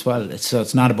jazz as well. So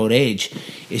it's not about age.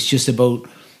 It's just about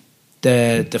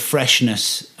the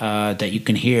freshness that you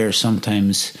can hear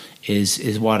sometimes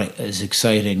is what is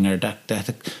exciting, or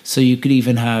that. So you could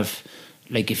even have,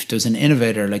 like if there's an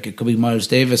innovator, like it could be Miles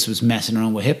Davis was messing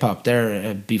around with hip hop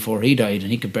there before he died,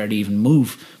 and he could barely even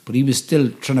move, but he was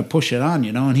still trying to push it on,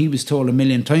 you know. And he was told a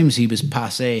million times he was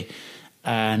passé,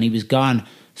 and he was gone.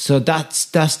 So that's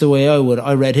the way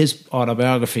I read his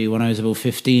autobiography when I was about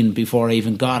 15, before I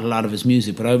even got a lot of his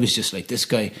music. But I was just like, this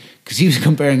guy, because he was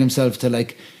comparing himself to,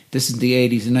 like, this is the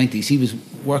 80s and 90s. He was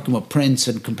working with Prince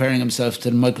and comparing himself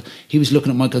to Michael. He was looking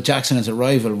at Michael Jackson as a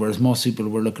rival, whereas most people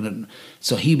were looking at.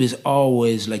 So he was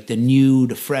always like the new,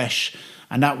 the fresh,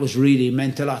 and that was really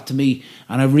meant a lot to me.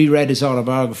 And I reread his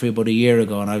autobiography about a year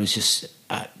ago, and I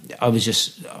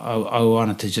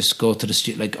wanted to just go to the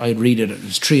studio. Like I'd read it. It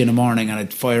was 3 a.m, and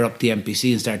I'd fire up the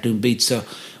MPC and start doing beats. So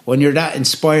when you're that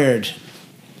inspired,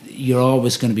 you're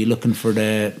always going to be looking for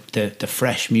the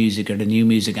fresh music or the new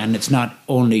music, and it's not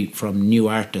only from new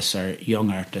artists or young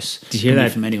artists. Did you hear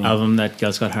that album that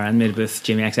Gil Scott Heron made with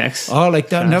Jimmy XX? Oh, like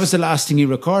that. And that was the last thing he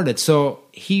recorded. So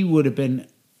he would have been.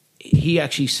 He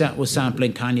actually was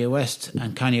sampling Kanye West,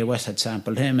 and Kanye West had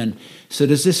sampled him, and so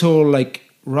there's this whole like,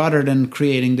 rather than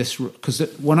creating this, because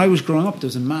when I was growing up, there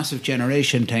was a massive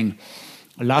generation thing.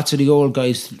 Lots of the old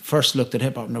guys first looked at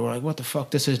hip hop and they were like, "What the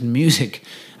fuck? This isn't music."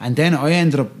 And then I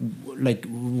ended up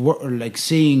like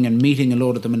seeing and meeting a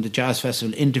load of them in the jazz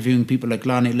festival, interviewing people like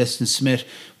Lonnie Liston Smith.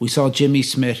 We saw Jimmy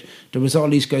Smith. There was all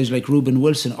these guys like Reuben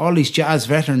Wilson. All these jazz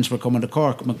veterans were coming to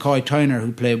Cork. McCoy Tyner,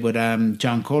 who played with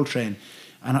John Coltrane.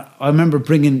 And I remember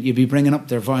you'd be bringing up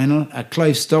their vinyl.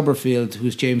 Clive Stubberfield,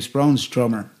 who's James Brown's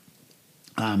drummer,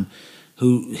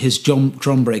 who his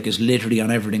drum break is literally on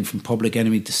everything from Public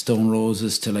Enemy to Stone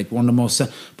Roses to like one of the most, but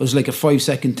it was like a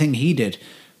 5-second thing he did.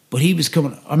 But he was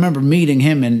coming, I remember meeting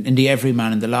him in the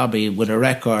Everyman in the lobby with a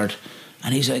record,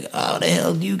 and he's like, "Oh, the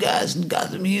hell, you guys got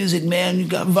the music, man, you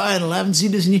got vinyl, I haven't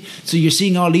seen this." So you're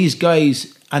seeing all these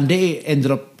guys, and they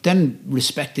ended up then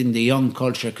respecting the young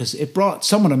culture, because it brought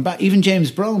some of them back. Even James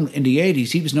Brown in the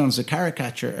 80s, he was known as a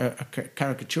caricature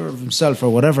of himself or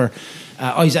whatever.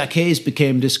 Isaac Hayes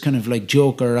became this kind of like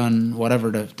joker on whatever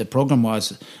the program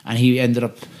was, and he ended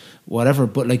up whatever.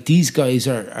 But like these guys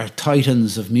are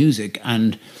titans of music,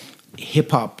 and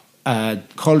hip hop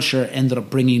culture ended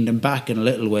up bringing them back in a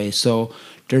little way. So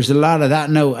there's a lot of that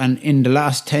now, and in the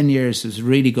last 10 years it was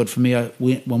really good for me.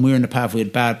 When we were in the path, we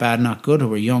had Bad Not Good, who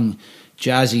were young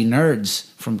jazzy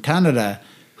nerds from Canada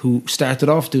who started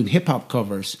off doing hip-hop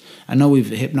covers, and now we've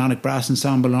Hypnotic Brass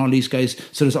Ensemble and all these guys.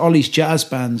 So there's all these jazz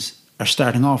bands are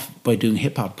starting off by doing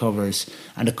hip hop covers,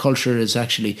 and the culture is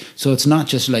actually, so it's not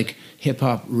just like hip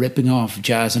hop ripping off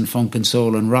jazz and funk and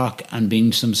soul and rock and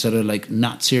being some sort of like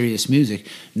not serious music.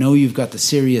 No, you've got the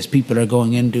serious people are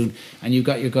going in doing, and you've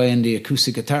got your guy in the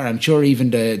acoustic guitar. I'm sure even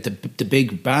the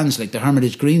big bands like the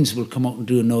Hermitage Greens will come out and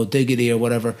do a No Diggity or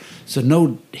whatever. So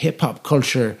no, hip hop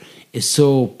culture is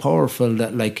so powerful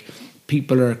that like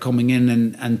people are coming in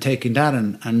and taking that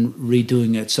and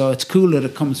redoing it. So it's cool that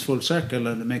it comes full circle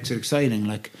and it makes it exciting.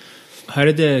 Like, how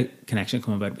did the connection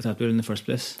come about with that build in the first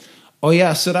place? Oh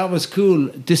yeah, so that was cool.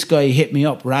 This guy hit me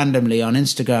up randomly on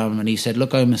Instagram and he said,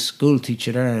 look, I'm a school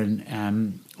teacher there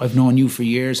and I've known you for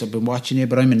years. I've been watching you,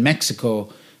 but I'm in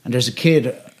Mexico and there's a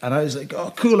kid. And I was like,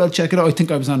 oh cool, I'll check it out. I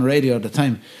think I was on the radio at the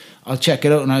time. I'll check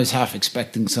it out. And I was half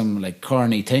expecting some like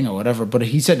corny thing or whatever, but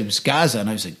he said it was Gaza, and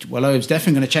I was like, well, I was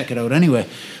definitely going to check it out anyway.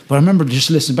 But I remember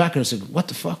just listening back and I was like, what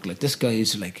the fuck? Like, this guy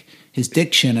is like, his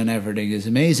diction and everything is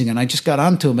amazing. And I just got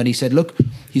onto him and he said, look,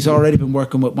 he's already been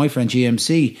working with my friend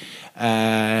GMC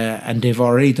and they've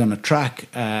already done a track,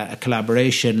 a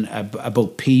collaboration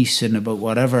about peace and about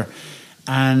whatever.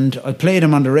 And I played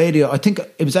him on the radio. I think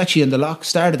it was actually in the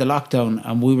start of the lockdown,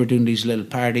 and we were doing these little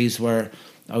parties where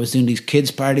I was doing these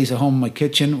kids' parties at home in my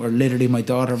kitchen, where literally my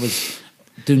daughter was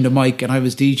doing the mic and I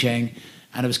was DJing.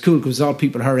 And it was cool because all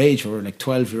people her age were like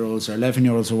 12-year-olds or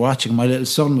 11-year-olds were watching. My little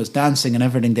son was dancing and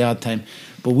everything the odd time.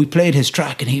 But we played his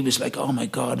track and he was like, oh my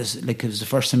God, it was the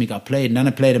first time he got played. And then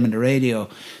I played him on the radio.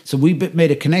 So we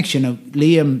made a connection of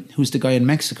Liam, who's the guy in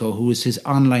Mexico, who was his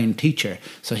online teacher.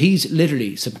 So he's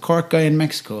literally some Cork guy in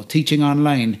Mexico teaching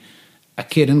online a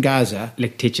kid in Gaza.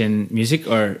 Like teaching music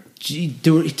or? They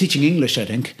were teaching English, I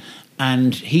think.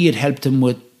 And he had helped him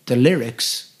with the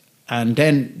lyrics. And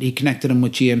then he connected him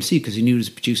with GMC because he knew he was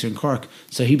a producer in Cork.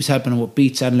 So he was helping him with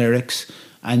beats and lyrics.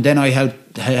 And then I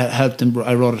helped him.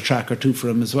 I wrote a track or two for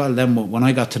him as well. Then when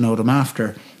I got to know them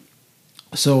after.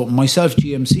 So myself,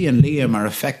 GMC and Liam are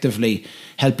effectively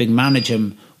helping manage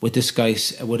him with this guy,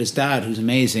 with his dad, who's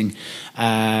amazing,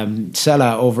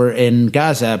 Salah over in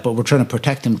Gaza. But we're trying to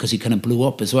protect him because he kind of blew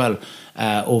up as well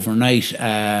overnight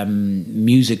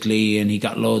musically, and he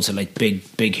got loads of like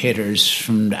big hitters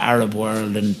from the Arab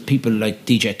world and people like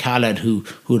DJ Khaled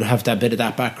who'd have that bit of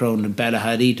that background, and Bella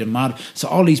Hadid and Mad. So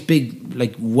all these big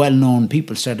like well-known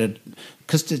people started.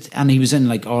 And he was in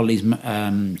like all these, like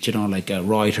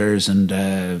Reuters and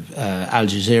Al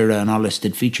Jazeera and all this,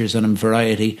 did features on him,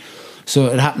 Variety. So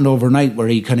it happened overnight where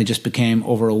he kind of just became,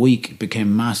 over a week,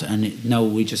 became massive. And now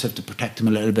we just have to protect him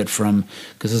a little bit from,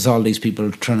 because there's all these people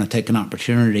trying to take an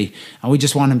opportunity. And we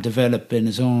just want him to develop in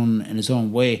his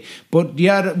own way. But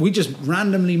yeah, we just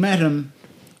randomly met him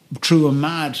through a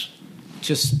mad,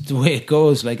 just the way it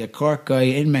goes, like a Cork guy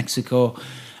in Mexico.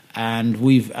 And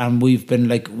we've been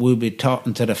like, we'll be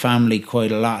talking to the family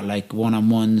quite a lot, like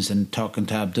one-on-ones and talking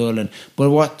to Abdul. But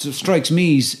what strikes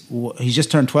me is he's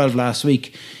just turned 12 last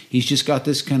week. He's just got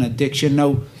this kind of diction.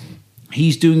 Now,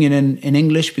 he's doing it in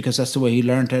English because that's the way he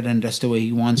learned it, and that's the way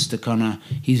he wants to kind of,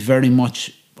 he's very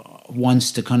much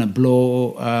wants to kind of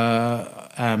blow,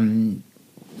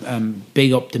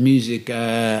 big up the music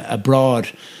abroad.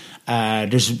 I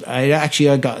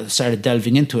got started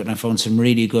delving into it, and I found some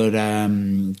really good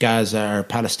Gaza or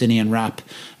Palestinian rap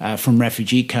from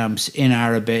refugee camps in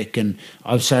Arabic, and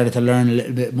I've started to learn a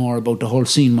little bit more about the whole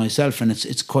scene myself, and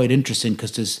it's quite interesting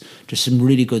because there's some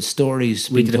really good stories.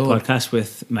 We did a podcast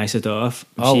with Maisa Doff.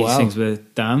 She sings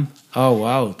with Dam. Oh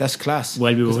wow, that's class.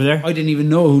 While we were over there, I didn't even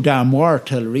know who Dam were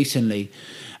till recently,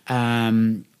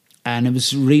 and it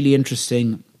was really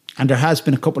interesting. And there has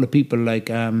been a couple of people like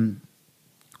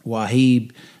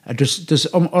Wahib, there's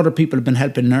other people have been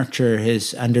helping nurture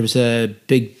his, and there was a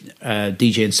big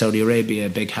DJ in Saudi Arabia,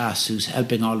 Big Hass, who's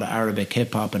helping all the Arabic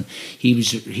hip hop, and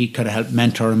he could have helped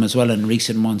mentor him as well in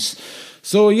recent months.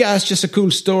 So yeah, it's just a cool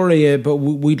story, but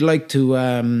we'd like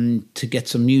to get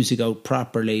some music out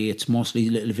properly. It's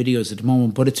mostly little videos at the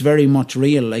moment, but it's very much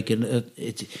real. Like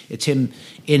it's him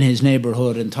in his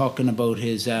neighborhood and talking about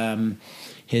his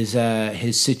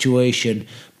situation,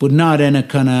 but not in a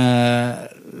kind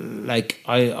of like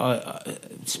I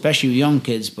especially with young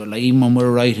kids, but like even when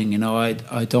we're writing,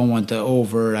 I don't want to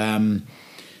over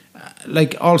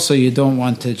like also you don't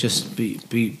want to just be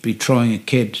throwing a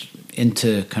kid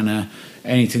into kind of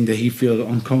anything that he feels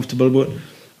uncomfortable with.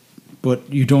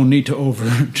 But you don't need to over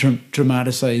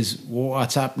dramatize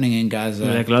what's happening in Gaza.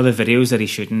 Like a lot of the videos that he's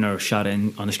shooting are shot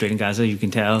on the street in Gaza, you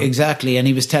can tell. Exactly, and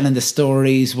he was telling the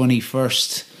stories when we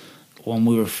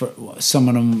were some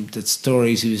of them, the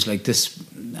stories, he was like this,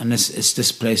 and it's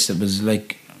this place that was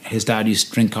like his dad used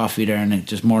to drink coffee there, and it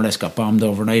just more or less got bombed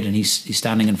overnight, and he's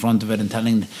standing in front of it and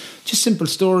telling just simple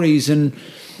stories, and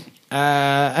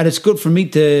and it's good for me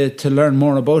to learn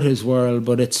more about his world.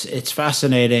 But it's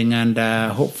fascinating, and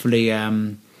hopefully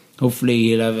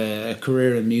he'll have a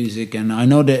career in music. And I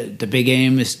know that the big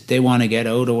aim is they want to get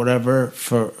out or whatever.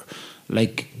 For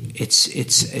like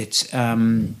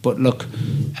but look,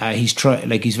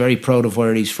 he's very proud of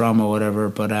where he's from or whatever.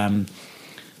 But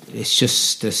it's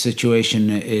just the situation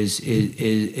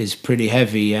is pretty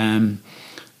heavy.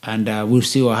 And we'll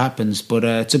see what happens. But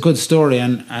it's a good story,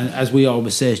 and as we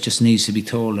always say, it just needs to be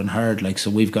told and heard. Like, so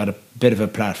we've got a bit of a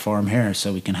platform here,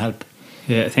 so we can help.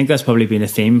 Yeah, I think that's probably been a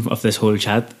theme of this whole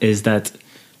chat, is that,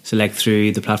 so like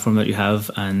through the platform that you have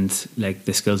and like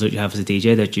the skills that you have as a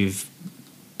DJ, that you've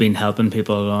been helping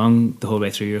people along the whole way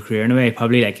through your career in a way.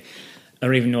 Probably like, I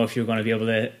don't even know if you're going to be able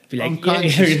to be like,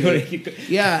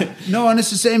 yeah, no, and it's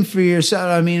the same for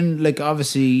yourself. I mean, like,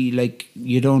 obviously, like,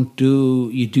 you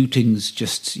do things,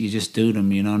 you just do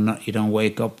them, you know, you don't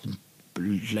wake up,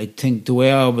 like, think the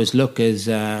way I always look is,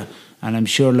 and I'm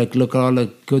sure, like, look at all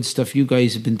the good stuff you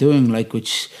guys have been doing, like,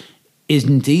 which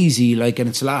isn't easy, like, and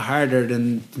it's a lot harder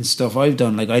than stuff I've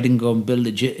done. Like, I didn't go and build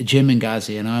a gym in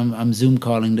Gaza, you know, I'm Zoom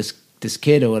calling this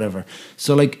kid or whatever.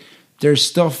 So, like, there's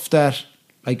stuff that,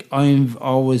 like, I've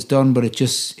always done, but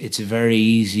it's very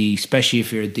easy, especially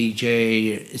if you're a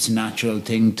DJ. It's a natural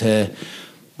thing to,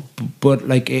 but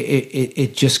like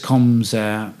it just comes.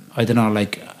 I don't know,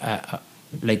 like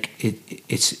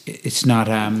it's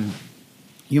not.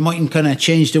 You mightn't kind of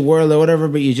change the world or whatever,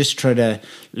 but you just try to,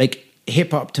 like,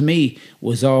 hip hop to me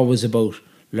was always about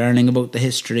learning about the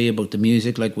history, about the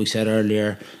music, like we said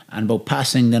earlier, and about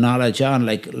passing the knowledge on.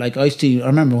 Like I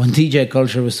remember when DJ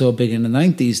culture was so big in the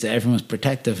 90s that everyone was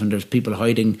protective, and there's people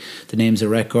hiding the names of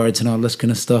records and all this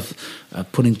kind of stuff,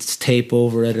 putting tape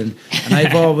over it, and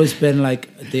I've always been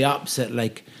like the opposite.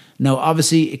 Like, now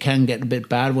obviously it can get a bit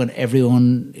bad when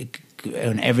everything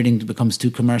becomes too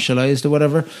commercialized or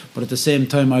whatever, but at the same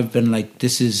time I've been like,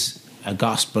 this is a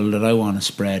gospel that I want to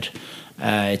spread.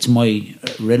 It's my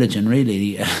religion,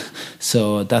 really.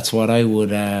 So that's what I would.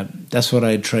 That's what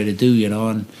I'd try to do, you know.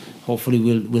 And hopefully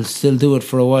we'll still do it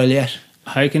for a while yet.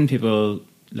 How can people,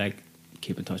 like,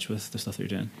 keep in touch with the stuff that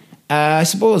you're doing? I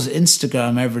suppose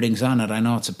Instagram, everything's on it. I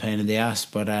know it's a pain in the ass,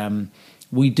 but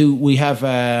we have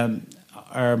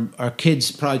our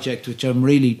kids project, which I'm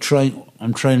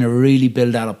trying to really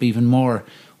build that up even more.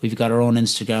 We've got our own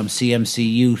Instagram,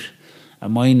 CMC Youth,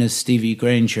 and mine is Stevie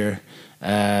Granger.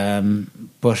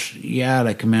 But yeah,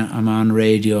 like, I'm on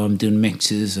radio, I'm doing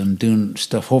mixes, I'm doing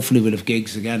stuff. Hopefully we'll have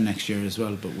gigs again next year as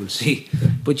well, but we'll see.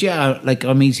 But yeah, like,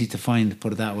 I'm easy to find,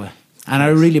 put it that way. And I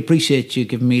really appreciate you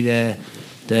giving me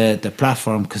the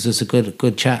platform, because it's a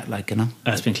good chat, like, you know.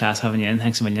 It's been class having you in.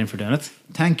 Thanks a million for doing it.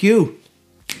 Thank you.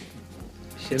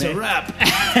 It's a wrap.